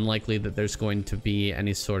 Unlikely that there's going to be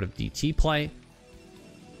any sort of DT play.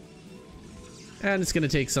 And it's going to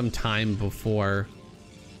take some time before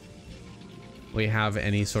we have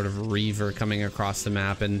any sort of Reaver coming across the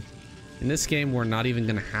map. And in this game, we're not even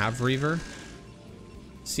going to have Reaver.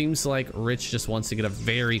 Seems like Rich just wants to get a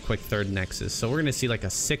very quick third Nexus. So we're going to see like a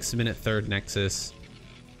 6-minute third Nexus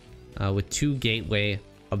with 2 gateway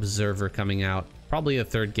observer coming out. Probably a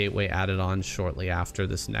third gateway added on shortly after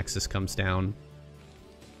this Nexus comes down.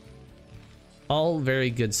 All very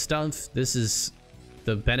good stuff. This is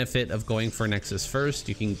the benefit of going for Nexus first.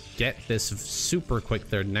 You can get this super quick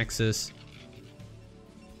third Nexus.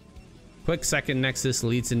 Quick second Nexus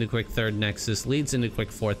leads into quick third Nexus, leads into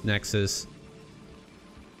quick fourth Nexus.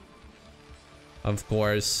 Of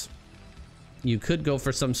course, you could go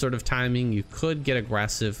for some sort of timing. You could get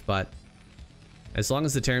aggressive, but as long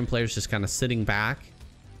as the Terran player is just kind of sitting back,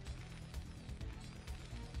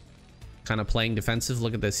 kind of playing defensive.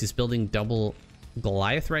 Look at this. He's building double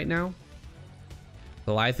Goliath right now.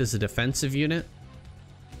 Goliath is a defensive unit.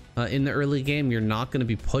 In the early game, you're not going to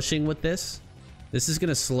be pushing with this. This is going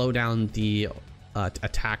to slow down the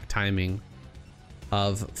attack timing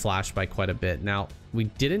of Flash by quite a bit. Now, we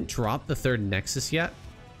didn't drop the third Nexus yet,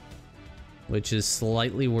 which is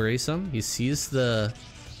slightly worrisome. He sees the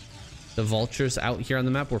vultures out here on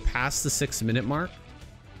the map. We're past the 6-minute mark.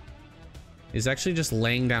 He's actually just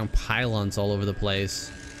laying down pylons all over the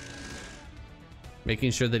place,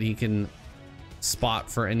 making sure that he can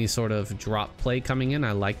spot for any sort of drop play coming in.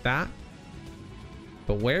 I like that.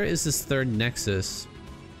 But where is this third Nexus?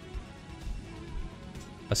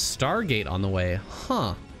 A Stargate on the way.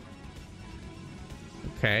 Huh.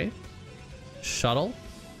 Okay. Shuttle.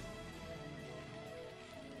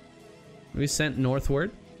 We sent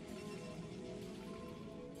northward.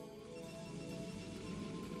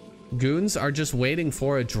 Goons are just waiting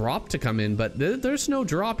for a drop to come in, but there's no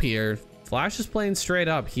drop here. Flash is playing straight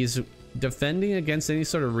up. He's defending against any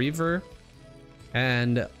sort of Reaver,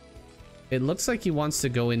 and it looks like he wants to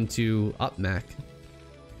go into up mech.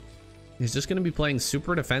 He's just going to be playing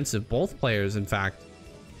super defensive. Both players, in fact,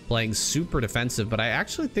 playing super defensive, but I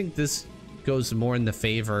actually think this goes more in the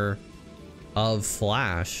favor of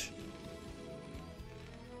Flash.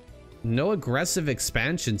 No aggressive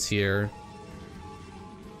expansions here.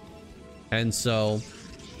 And so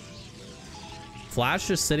Flash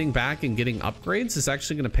just sitting back and getting upgrades is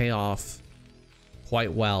actually going to pay off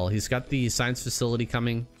quite well. He's got the science facility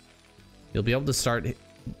coming. He'll be able to start his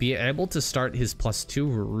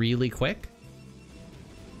 +2 really quick.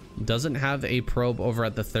 Doesn't have a probe over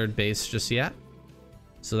at the third base just yet,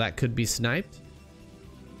 so that could be sniped.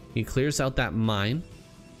 He clears out that mine,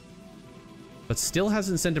 but still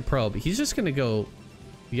hasn't sent a probe. He's just gonna go,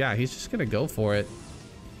 yeah, he's just gonna go for it.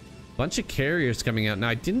 Bunch of carriers coming out. Now,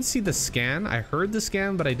 I didn't see the scan. I heard the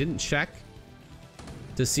scan, but I didn't check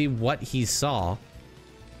to see what he saw.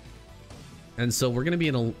 And so we're gonna be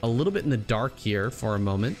in a little bit in the dark here for a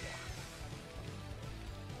moment.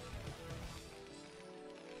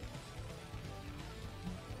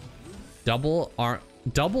 Double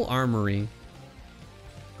armory.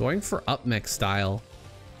 Going for up mech style.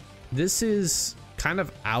 This is kind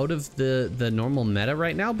of out of the normal meta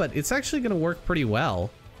right now, but it's actually going to work pretty well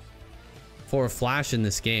for Flash in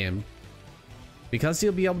this game, because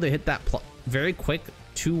he'll be able to hit that very quick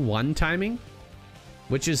 2-1 timing,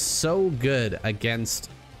 which is so good against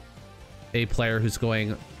a player who's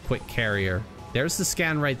going quick carrier. There's the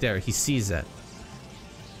scan right there. He sees it.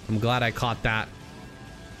 I'm glad I caught that.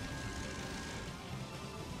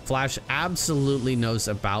 Flash absolutely knows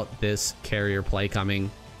about this carrier play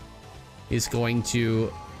coming. He's going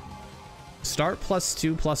to start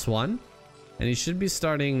 +2/+1, and he should be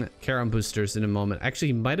starting Charon boosters in a moment. Actually,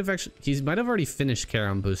 he might have already finished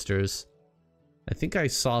Charon boosters. I think I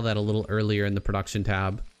saw that a little earlier in the production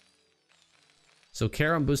tab. So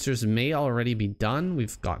Charon boosters may already be done.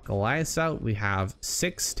 We've got Goliaths out. We have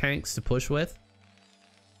 6 tanks to push with.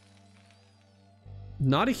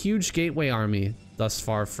 Not a huge gateway army thus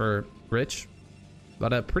far for Rich,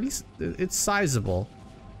 but it's sizable.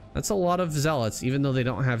 That's a lot of zealots. Even though they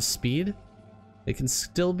don't have speed, they can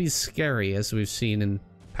still be scary, as we've seen in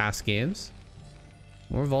past games.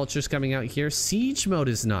 More vultures coming out here. Siege mode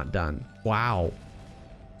is not done. Wow.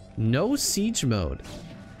 No siege mode.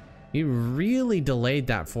 He really delayed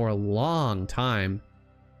that for a long time,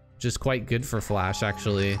 which is quite good for Flash,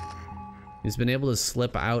 actually. He's been able to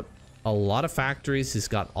slip out a lot of factories. He's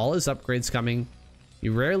got all his upgrades coming.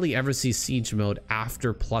 You rarely ever see siege mode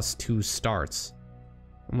after +2 starts.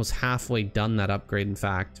 Almost halfway done that upgrade, in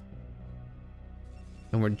fact.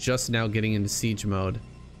 And we're just now getting into siege mode.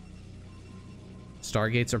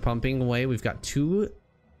 Stargates are pumping away. We've got 2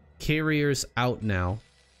 carriers out now,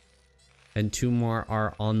 and 2 more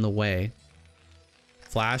are on the way.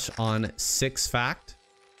 Flash on 6 fact,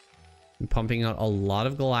 and pumping out a lot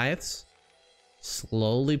of Goliaths.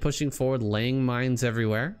 Slowly pushing forward, laying mines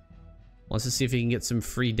everywhere. Wants to see if he can get some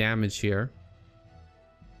free damage here,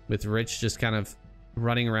 with Rich just kind of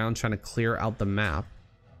running around trying to clear out the map.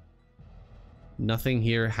 Nothing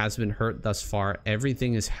here has been hurt thus far.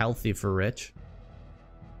 Everything is healthy for Rich.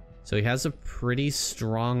 So he has a pretty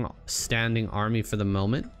strong standing army for the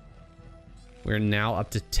moment. We're now up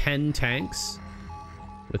to 10 tanks,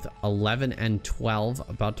 with 11 and 12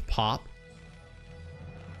 about to pop.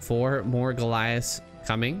 4 more Goliaths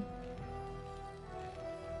coming.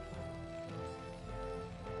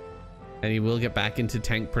 And he will get back into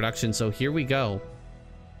tank production. So here we go.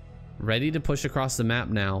 Ready to push across the map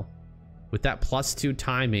now. With that +2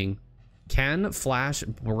 timing, can Flash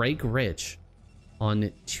break Rich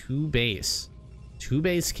on 2 base? 2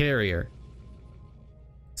 base carrier.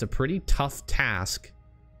 It's a pretty tough task.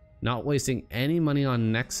 Not wasting any money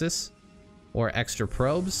on Nexus or extra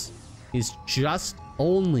probes. He's just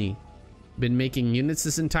only been making units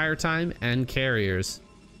this entire time, and carriers.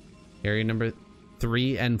 Carrier number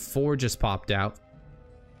 3 and 4 just popped out.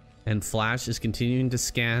 And Flash is continuing to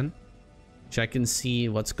scan. Check and see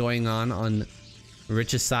what's going on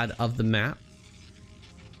Rich's side of the map.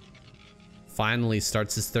 Finally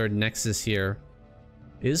starts his 3rd Nexus here.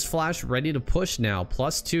 Is Flash ready to push now?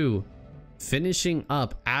 +2. Finishing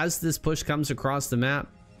up as this push comes across the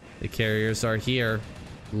map. The carriers are here,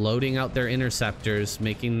 loading out their interceptors,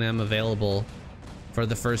 making them available for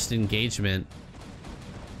the first engagement.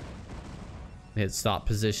 Hit stop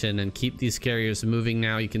position and keep these carriers moving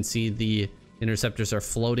now. You can see the interceptors are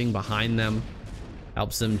floating behind them.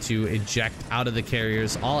 Helps them to eject out of the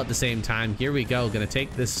carriers all at the same time. Here we go. Gonna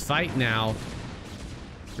take this fight now.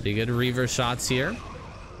 Pretty good Reaver shots here.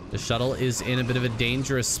 The shuttle is in a bit of a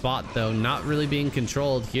dangerous spot, though. Not really being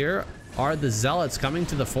controlled. Here are the Zealots coming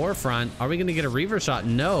to the forefront. Are we gonna get a Reaver shot?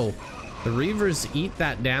 No. The Reavers eat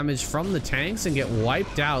that damage from the tanks and get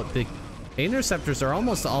wiped out. The interceptors are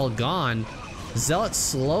almost all gone. Zealots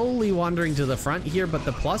slowly wandering to the front here, but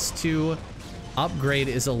the +2 upgrade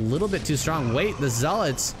is a little bit too strong. Wait, the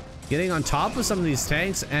Zealots getting on top of some of these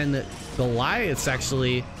tanks, and the Goliaths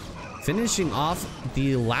actually finishing off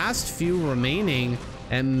the last few remaining.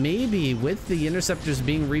 And maybe with the interceptors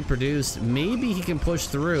being reproduced, maybe he can push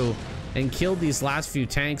through and kill these last few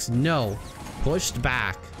tanks. No, pushed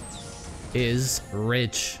back is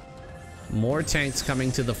Rich. More tanks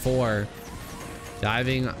coming to the fore.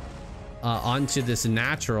 Diving onto this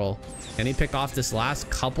natural. Can he pick off this last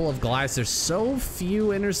couple of Goliaths? There's so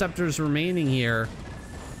few interceptors remaining here.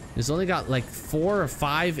 He's only got like 4 or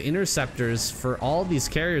 5 interceptors for all these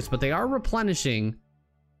carriers, but they are replenishing.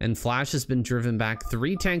 And Flash has been driven back.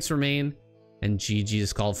 3 tanks remain. And GG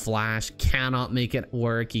is called. Flash cannot make it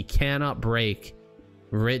work. He cannot break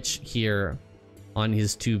Rich here on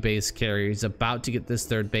his 2 base carrier. He's about to get this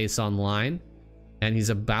 3rd base online. And he's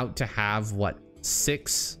about to have, what,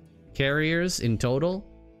 6 carriers in total?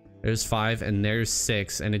 There's 5 and there's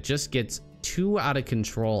 6. And it just gets too out of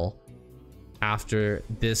control after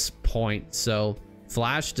this point. So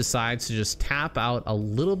Flash decides to just tap out a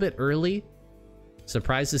little bit early.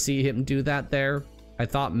 Surprised to see him do that there. I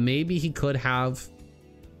thought maybe he could have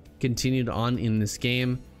continued on in this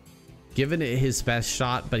game, given it his best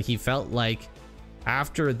shot, but he felt like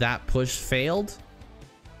after that push failed,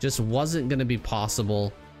 just wasn't going to be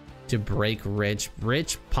possible to break Rich.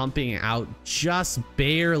 Rich pumping out just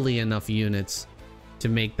barely enough units to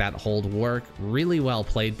make that hold work. Really well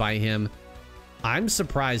played by him. I'm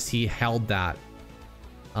surprised he held that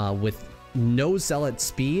with no zealot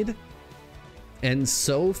speed and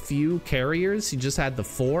so few carriers. He just had the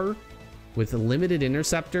 4 with limited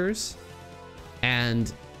interceptors.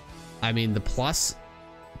 And I mean, the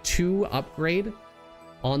 +2 upgrade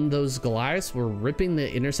on those Goliaths were ripping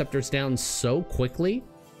the interceptors down so quickly.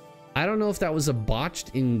 I don't know if that was a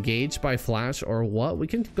botched engage by Flash or what. We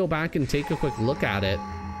can go back and take a quick look at it,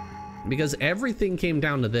 because everything came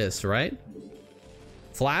down to this, right?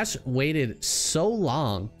 Flash waited so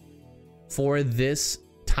long for this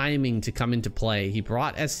timing to come into play. He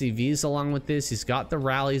brought SCVs along with this. He's got the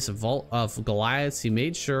rallies of Goliaths. He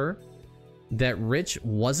made sure that Rich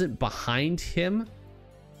wasn't behind him.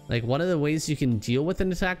 Like, one of the ways you can deal with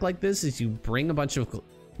an attack like this is you bring a bunch of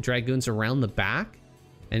Dragoons around the back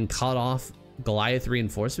and cut off Goliath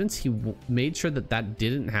reinforcements. He made sure that that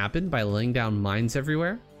didn't happen by laying down mines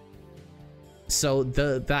everywhere. So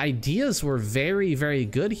the ideas were very, very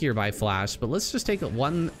good here by Flash, but let's just take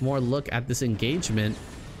one more look at this engagement.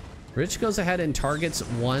 Rich goes ahead and targets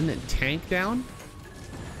 1 tank down.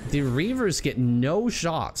 The Reavers get no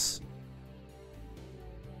shots.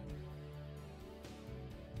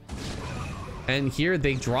 And here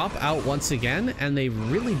they drop out once again, and they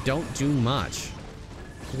really don't do much.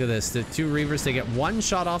 Look at this, the 2 Reavers, they get 1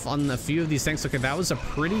 shot off on a few of these tanks. Okay, that was a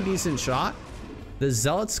pretty decent shot. The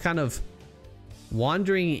Zealots kind of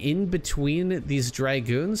wandering in between these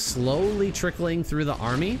Dragoons, slowly trickling through the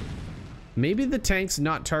army. Maybe the tanks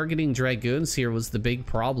not targeting Dragoons here was the big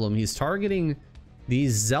problem. He's targeting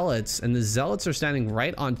these Zealots, and the Zealots are standing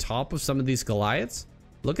right on top of some of these Goliaths.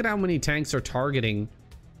 Look at how many tanks are targeting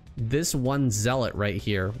this 1 Zealot right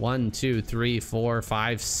here. 1, 2, 3, 4,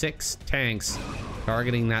 5, 6 tanks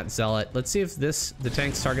targeting that Zealot. Let's see if the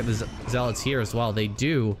tanks target the Zealots here as well. They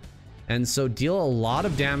do. And so deal a lot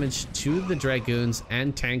of damage to the Dragoons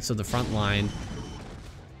and tanks of the front line.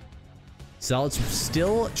 Zealots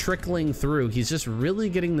still trickling through. He's just really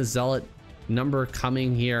getting the Zealot number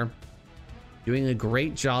coming here. Doing a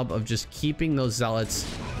great job of just keeping those Zealots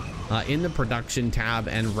in the production tab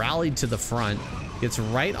and rallied to the front. Gets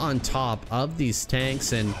right on top of these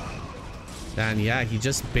tanks, and yeah, he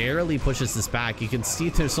just barely pushes this back. You can see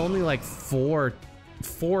there's only like 4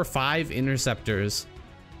 or 5 interceptors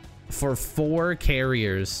for 4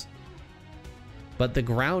 carriers. But the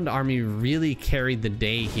ground army really carried the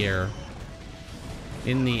day here.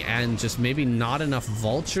 In the end, just maybe not enough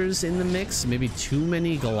vultures in the mix, maybe too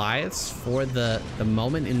many Goliaths for the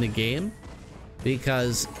moment in the game,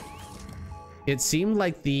 because it seemed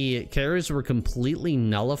like the carriers were completely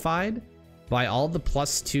nullified by all the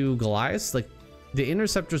 +2 Goliaths. Like, the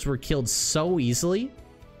interceptors were killed so easily,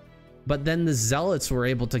 but then the Zealots were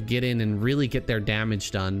able to get in and really get their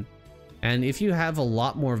damage done. And if you have a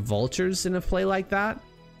lot more vultures in a play like that,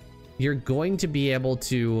 you're going to be able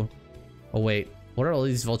to... Oh, wait. What are all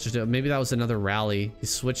these vultures doing? Maybe that was another rally. He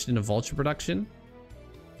switched into vulture production.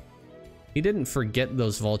 He didn't forget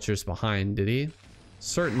those vultures behind, did he?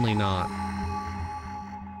 Certainly not.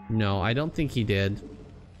 No, I don't think he did.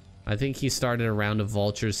 I think he started a round of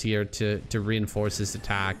vultures here to reinforce his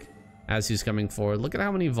attack as he's coming forward. Look at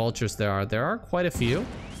how many vultures there are. There are quite a few.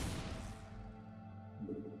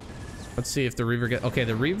 Let's see if the Reaver get... Okay,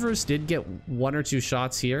 the Reavers did get 1 or 2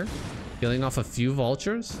 shots here, killing off a few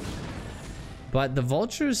vultures. But the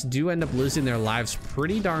vultures do end up losing their lives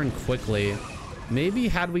pretty darn quickly. Maybe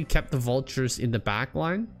had we kept the vultures in the back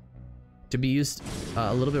line to be used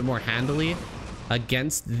a little bit more handily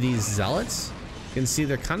against these Zealots. You can see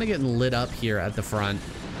they're kind of getting lit up here at the front.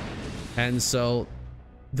 And so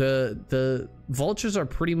the vultures are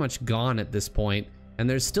pretty much gone at this point, and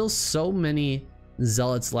there's still so many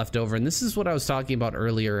zealots left over. And this is what I was talking about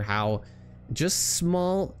earlier, how just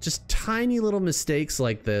small, just tiny little mistakes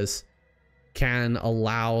like this can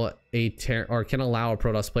allow a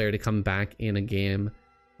Protoss player to come back in a game.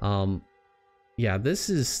 Yeah, this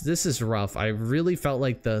is rough. I really felt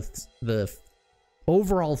like the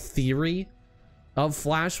overall theory of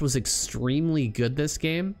Flash was extremely good this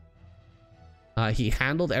game. He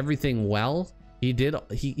handled everything well.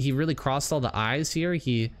 He really crossed all the I's here.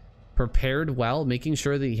 He prepared well, making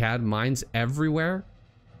sure that he had mines everywhere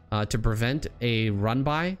to prevent a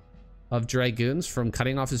run-by of Dragoons from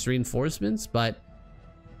cutting off his reinforcements. But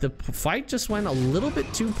the fight just went a little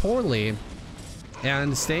bit too poorly,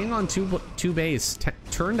 and staying on two base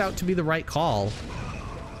turned out to be the right call.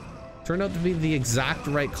 Turned out to be the exact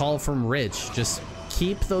right call from Rich. Just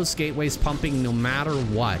keep those gateways pumping no matter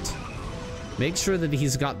what. Make sure that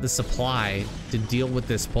he's got the supply to deal with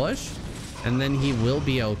this push, and then he will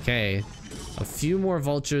be okay. A few more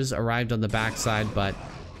vultures arrived on the backside, but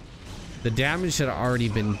the damage had already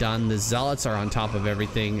been done. The zealots are on top of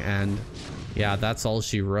everything, and yeah, that's all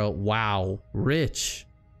she wrote. Wow, Rich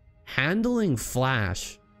handling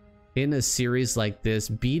Flash in a series like this,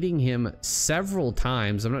 beating him several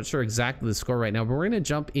times. I'm not sure exactly the score right now, but we're gonna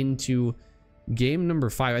jump into game number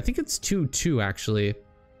 5. I think it's 2-2 actually,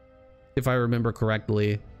 if I remember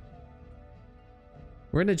correctly.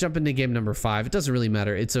 We're gonna jump into game number 5. It doesn't really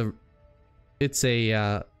matter. It's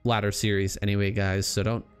a ladder series anyway, guys, so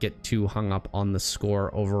don't get too hung up on the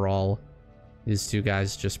score overall. These two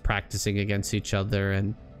guys just practicing against each other,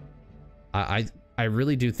 and I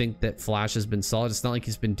really do think that Flash has been solid. It's not like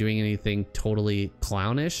he's been doing anything totally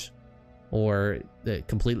clownish or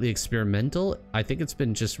completely experimental. I think it's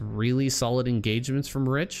been just really solid engagements from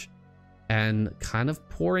Rich and kind of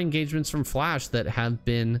poor engagements from Flash that have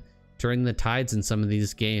been turning the tides in some of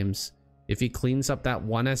these games. If he cleans up that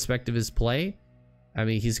one aspect of his play, I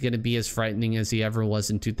mean, he's going to be as frightening as he ever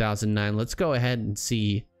was in 2009. Let's go ahead and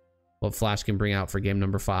see what Flash can bring out for game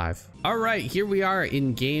number 5. All right, here we are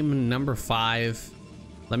in game number 5.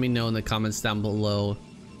 Let me know in the comments down below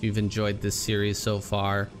if you've enjoyed this series so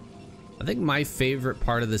far. I think my favorite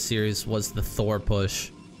part of the series was the Thor push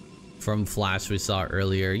from Flash we saw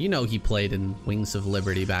earlier. You know, he played in Wings of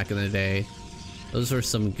Liberty back in the day. Those were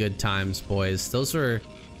some good times, boys. Those were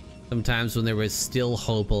some times when there was still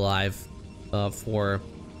hope alive for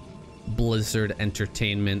Blizzard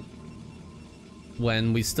Entertainment,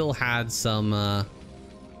 when we still had some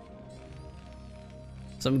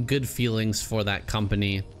good feelings for that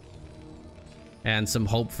company and some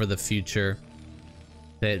hope for the future,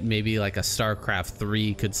 that maybe like a Starcraft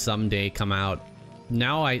 3 could someday come out.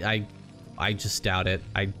 Now I just doubt it.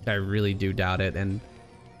 I really do doubt it, and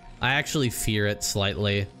I actually fear it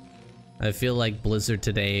slightly. I feel like Blizzard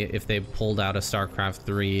today, if they pulled out a Starcraft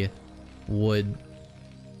 3, would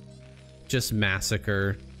just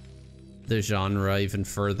massacre the genre even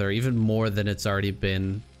further, even more than it's already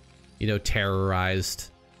been, you know,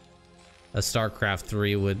 terrorized. A Starcraft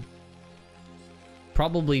 3 would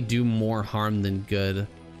probably do more harm than good.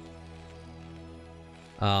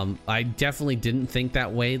 I definitely didn't think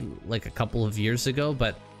that way like a couple of years ago,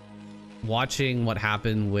 but watching what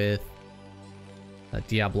happened with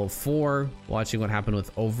Diablo 4, watching what happened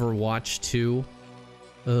with Overwatch 2,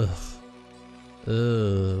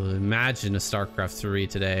 imagine a Starcraft 3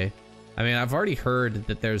 today. I mean, I've already heard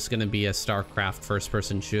that there's going to be a Starcraft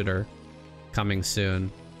first-person shooter coming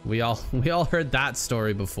soon. We all heard that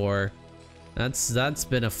story before. That's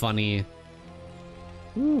been a funny.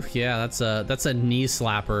 Ooh, yeah, that's a knee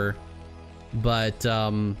slapper. But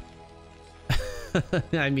I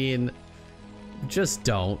mean, just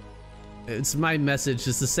don't. It's my message.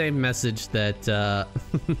 It's the same message that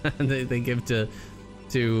they give to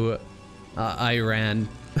Iran.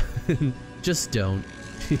 Just don't.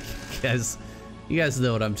 You guys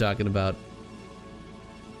know what I'm talking about.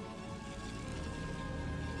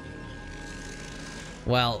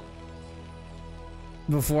 Well,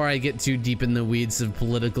 before I get too deep in the weeds of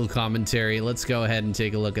political commentary, let's go ahead and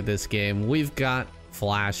take a look at this game. We've got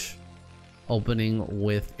Flash opening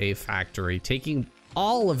with a factory, taking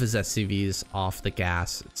all of his SCVs off the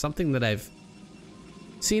gas. It's something that I've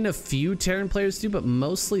seen a few Terran players do, but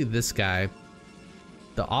mostly this guy.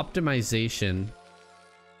 The optimization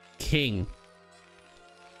king.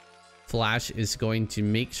 Flash is going to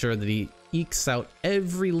make sure that he ekes out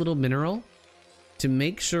every little mineral to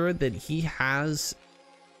make sure that he has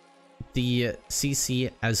the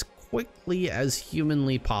CC as quickly as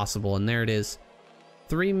humanly possible. And there it is.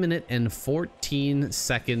 3 minutes and 14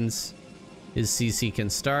 seconds his CC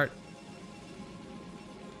can start.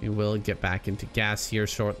 He will get back into gas here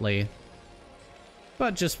shortly.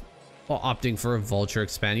 But just opting for a vulture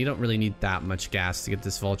expand. You don't really need that much gas to get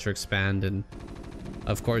this vulture expand. And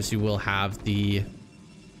of course you will have the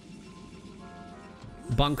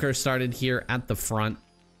bunker started here at the front.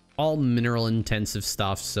 All mineral intensive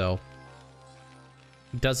stuff, so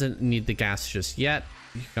doesn't need the gas just yet.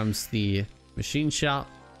 Here comes the machine shop.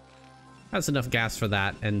 Has enough gas for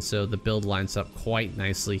that, and so the build lines up quite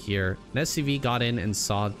nicely here. An SCV got in and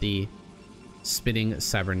saw the spinning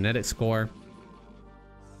cybernetics core,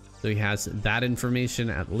 so he has that information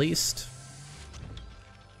at least.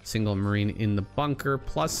 Single marine in the bunker,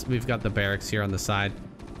 plus we've got the barracks here on the side.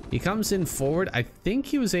 He comes in forward. I think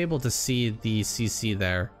he was able to see the CC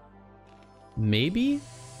there. Maybe?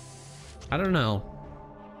 I don't know.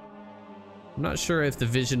 I'm not sure if the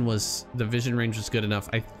vision range was good enough.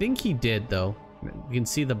 I think he did though. You can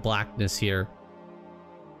see the blackness here.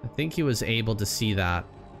 I think he was able to see that.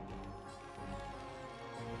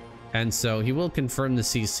 And so he will confirm the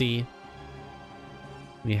CC.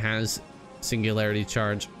 He has singularity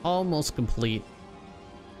charge almost complete.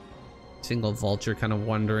 Single vulture kind of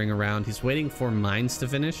wandering around. He's waiting for mines to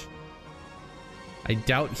finish. I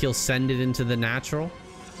doubt he'll send it into the natural,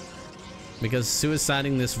 because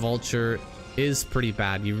suiciding this vulture is pretty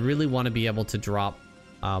bad. You really want to be able to drop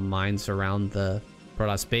mines around the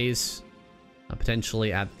Protoss base,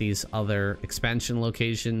 potentially at these other expansion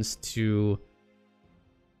locations, to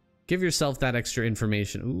give yourself that extra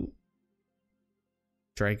information. Ooh,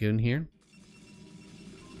 Dragoon here,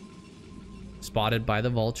 spotted by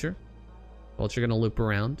the vulture. Vulture gonna loop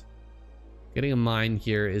around. Getting a mine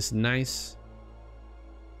here is nice.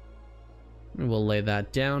 And we'll lay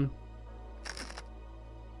that down.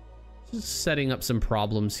 Just setting up some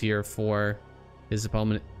problems here for his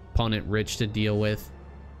opponent Rich to deal with.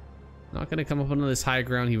 Not going to come up onto this high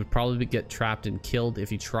ground. He would probably get trapped and killed if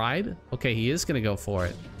he tried. Okay, he is going to go for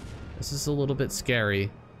it. This is a little bit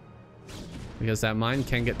scary, because that mine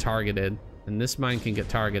can get targeted, and this mine can get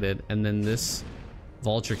targeted, and then this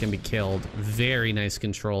vulture can be killed. Very nice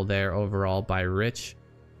control there overall by Rich.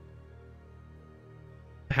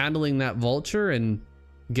 Handling that vulture and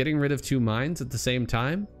getting rid of 2 mines at the same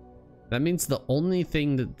time. That means the only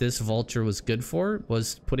thing that this vulture was good for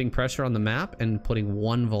was putting pressure on the map and putting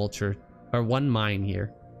 1 vulture or 1 mine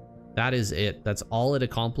here. That is it. That's all it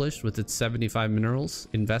accomplished with its 75 minerals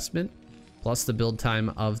investment, plus the build time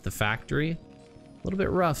of the factory. A little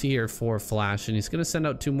bit rough here for Flash, and he's going to send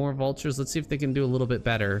out 2 more vultures. Let's see if they can do a little bit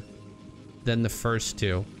better than the first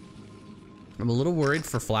 2. I'm a little worried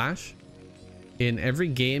for Flash. In every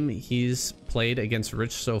game he's played against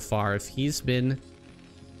Rich so far, if he's been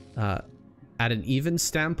at an even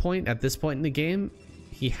standpoint at this point in the game,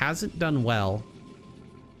 he hasn't done well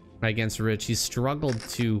against Rich. He's struggled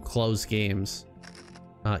to close games,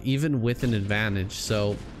 even with an advantage.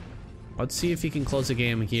 So let's see if he can close a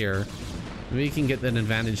game here. Maybe he can get an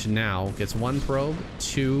advantage now. Gets 1 probe,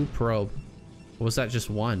 2 probe. Or was that just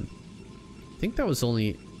 1? I think that was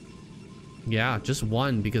only... Yeah, just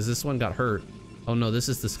 1, because this one got hurt. Oh no, this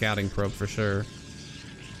is the scouting probe for sure.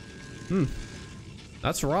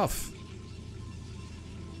 That's rough.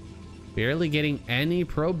 Barely getting any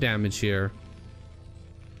probe damage here.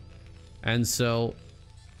 And so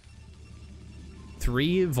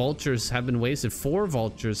 3 vultures have been wasted. 4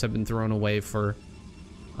 vultures have been thrown away for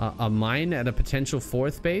a mine at a potential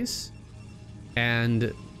 4th base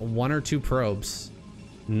and 1 or 2 probes.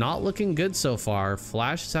 Not looking good so far.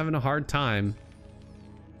 Flash is having a hard time.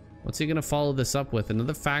 What's he gonna follow this up with?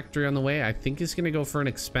 Another factory on the way? I think he's gonna go for an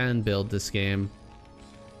expand build this game.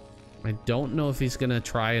 I don't know if he's gonna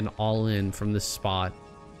try an all-in from this spot.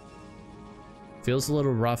 Feels a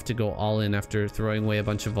little rough to go all in after throwing away a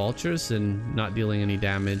bunch of vultures and not dealing any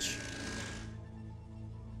damage.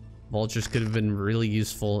 Vultures could have been really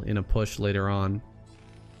useful in a push later on.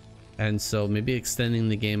 And so maybe extending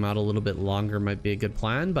the game out a little bit longer might be a good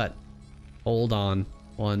plan, but hold on.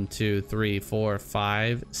 1, 2, 3, 4,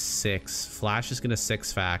 5, 6. Flash is gonna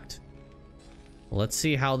 6 fact. Let's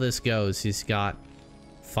see how this goes. He's got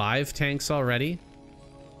 5 tanks already.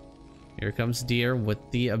 Here comes Deer with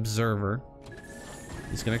the observer.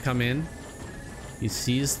 He's gonna come in. He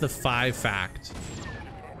sees the 5 fact.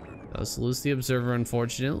 Does lose the observer,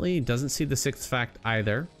 unfortunately. He doesn't see the 6th fact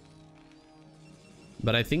either.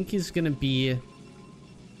 But I think he's gonna be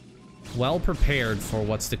well prepared for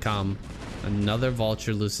what's to come. Another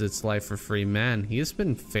vulture loses its life for free. Man, he has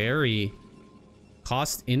been very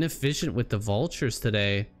cost inefficient with the vultures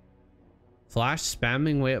today. Flash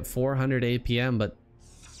spamming away at 400 APM, but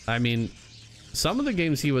I mean, some of the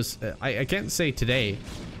games he was, I can't say today.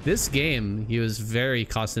 This game, he was very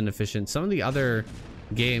cost inefficient. Some of the other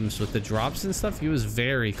games with the drops and stuff, he was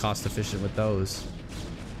very cost efficient with those.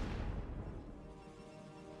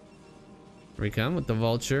 Here we come with the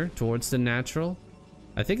vulture towards the natural.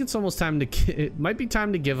 I think it's almost time to, it might be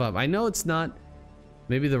time to give up. I know it's not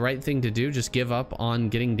maybe the right thing to do, just give up on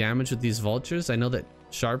getting damage with these vultures. I know that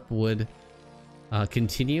Sharp would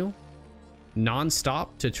continue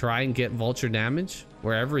non-stop to try and get vulture damage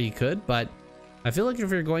wherever he could, but I feel like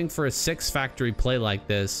if you're going for a 6 factory play like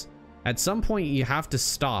this, at some point you have to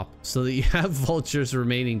stop so that you have vultures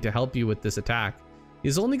remaining to help you with this attack.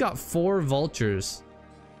 He's only got 4 vultures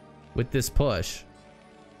with this push,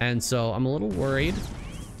 and so I'm a little worried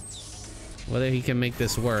whether he can make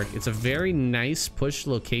this work. It's a very nice push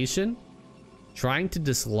location. Trying to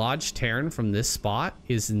dislodge Terran from this spot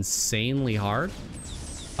is insanely hard.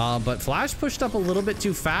 But Flash pushed up a little bit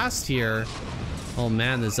too fast here. Oh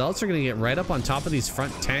man, the Zealots are gonna get right up on top of these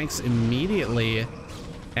front tanks immediately.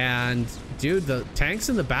 And dude, the tanks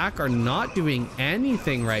in the back are not doing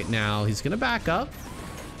anything right now. He's gonna back up.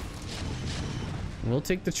 We'll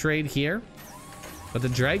take the trade here. But the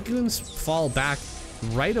Dragoons fall back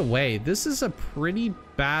right away. This is a pretty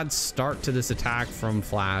bad start to this attack from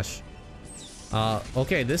Flash.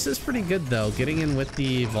 Okay, this is pretty good though, getting in with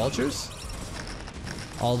the vultures.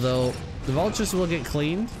 Although the vultures will get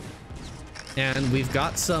cleaned, and we've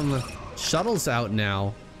got some shuttles out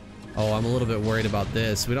now. Oh, I'm a little bit worried about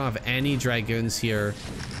this. We don't have any Dragoons here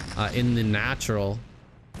in the natural,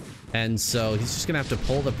 and so he's just gonna have to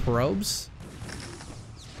pull the probes.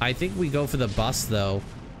 I think we go for the bus though.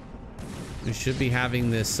 We should be having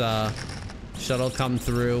this shuttle come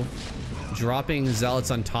through, dropping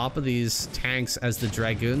Zealots on top of these tanks as the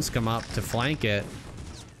Dragoons come up to flank it.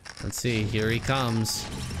 Let's see, here he comes.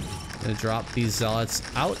 Gonna drop these Zealots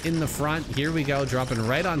out in the front. Here we go, dropping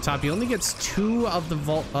right on top. He only gets 2 of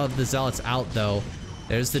the Zealots out though.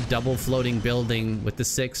 There's the double floating building with the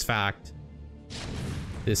 6 fact.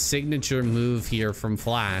 This signature move here from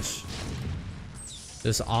Flash.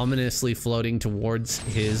 Just ominously floating towards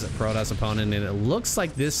his Protoss opponent, and it looks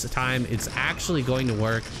like this time it's actually going to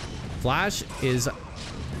work. Flash is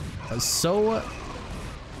so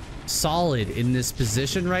solid in this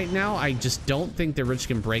position right now. I just don't think that Rich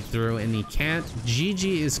can break through, and he can't.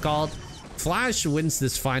 GG is called. Flash wins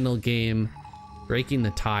this final game, breaking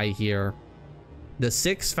the tie here. The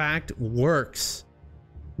 6 fact works.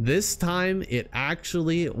 This time it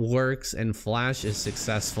actually works, and Flash is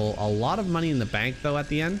successful. A lot of money in the bank though at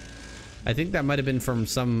the end. I think that might have been from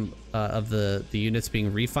some of the units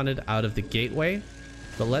being refunded out of the gateway.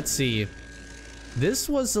 But let's see. This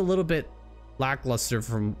was a little bit lackluster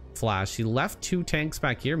from Flash. He left 2 tanks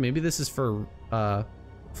back here. Maybe this is for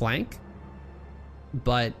flank.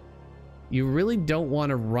 But you really don't want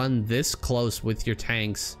to run this close with your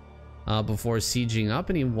tanks before sieging up,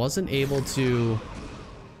 and he wasn't able to...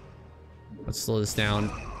 Let's slow this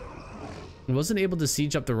down. He wasn't able to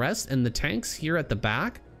siege up the rest, and the tanks here at the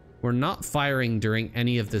back were not firing during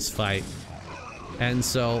any of this fight. And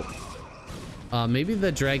so maybe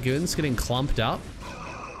the Dragoons getting clumped up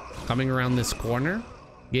coming around this corner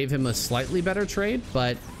gave him a slightly better trade,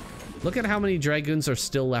 but look at how many Dragoons are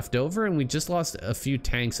still left over, and we just lost a few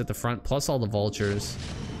tanks at the front plus all the vultures.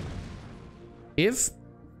 If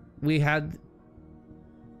we had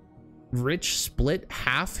Rich split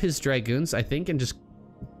half his Dragoons, I think, and just,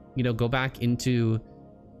 you know, go back into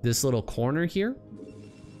this little corner here,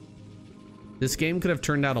 this game could have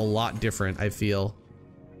turned out a lot different, I feel.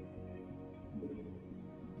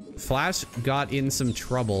 Flash got in some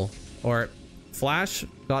trouble, or Flash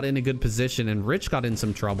got in a good position and Rich got in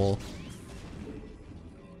some trouble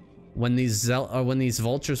when these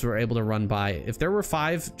vultures were able to run by. If there were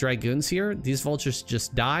 5 Dragoons here, these vultures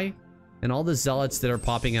just die, and all the Zealots that are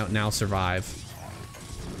popping out now survive.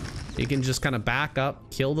 You can just kind of back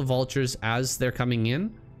up, kill the vultures as they're coming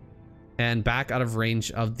in, and back out of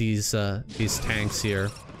range of these tanks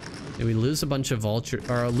here. And we lose a bunch of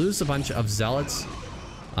lose a bunch of Zealots.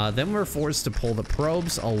 Then we're forced to pull the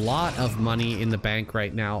probes. A lot of money in the bank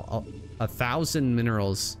right now. 1,000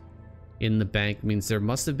 minerals in the bank means there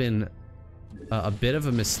must have been a bit of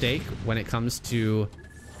a mistake when it comes to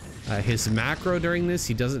his macro during this.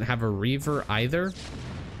 He doesn't have a Reaver either,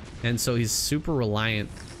 and so he's super reliant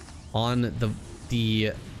on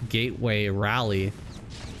the gateway rally.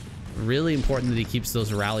 Really important that he keeps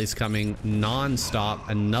those rallies coming non-stop.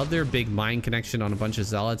 Another big mine connection on a bunch of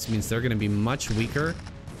Zealots means they're going to be much weaker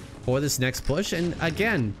for this next push, and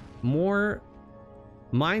again, more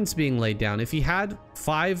mines being laid down. If he had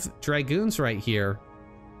 5 Dragoons right here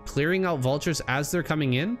clearing out vultures as they're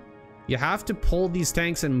coming in, you have to pull these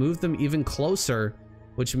tanks and move them even closer,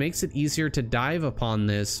 which makes it easier to dive upon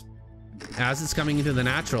this. as it's coming into the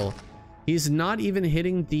natural. He's not even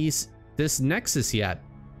hitting this Nexus yet.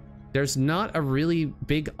 There's not a really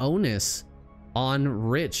big onus on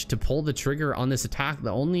Rich to pull the trigger on this attack.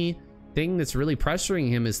 The only thing that's really pressuring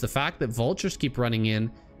him is the fact that vultures keep running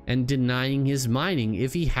in and denying his mining.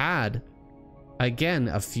 If he had, again,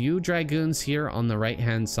 a few dragoons here on the right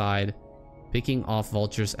hand side picking off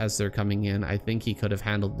vultures as they're coming in, I think he could have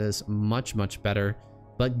handled this much better.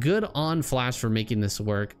 But good on Flash for making this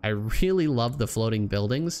work. I really love the floating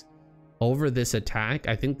buildings over this attack.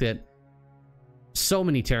 I think that so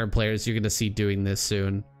many Terran players you're going to see doing this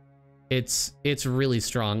soon. It's really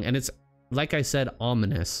strong, and it's, like I said,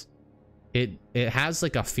 ominous. It has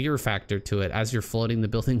like a fear factor to it as you're floating the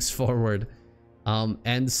buildings forward.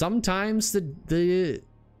 And sometimes the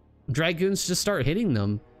dragoons just start hitting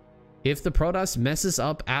them. If the Protoss messes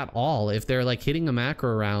up at all, if they're like hitting a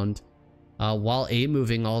macro round while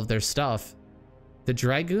A-moving all of their stuff, the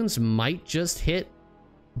dragoons might just hit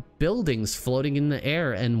buildings floating in the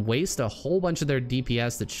air and waste a whole bunch of their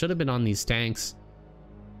DPS that should have been on these tanks.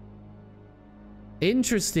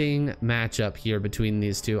 Interesting matchup here between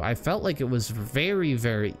these two. I felt like it was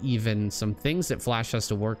very even. Some things that Flash has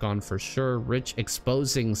to work on for sure. Rich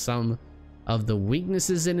exposing some of the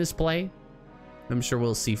weaknesses in his play. I'm sure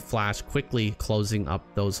we'll see Flash quickly closing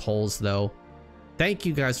up those holes though. Thank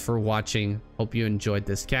you guys for watching. Hope you enjoyed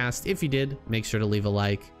this cast. If you did, make sure to leave a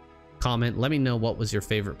like, comment, let me know what was your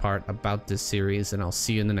favorite part about this series, and I'll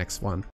see you in the next one.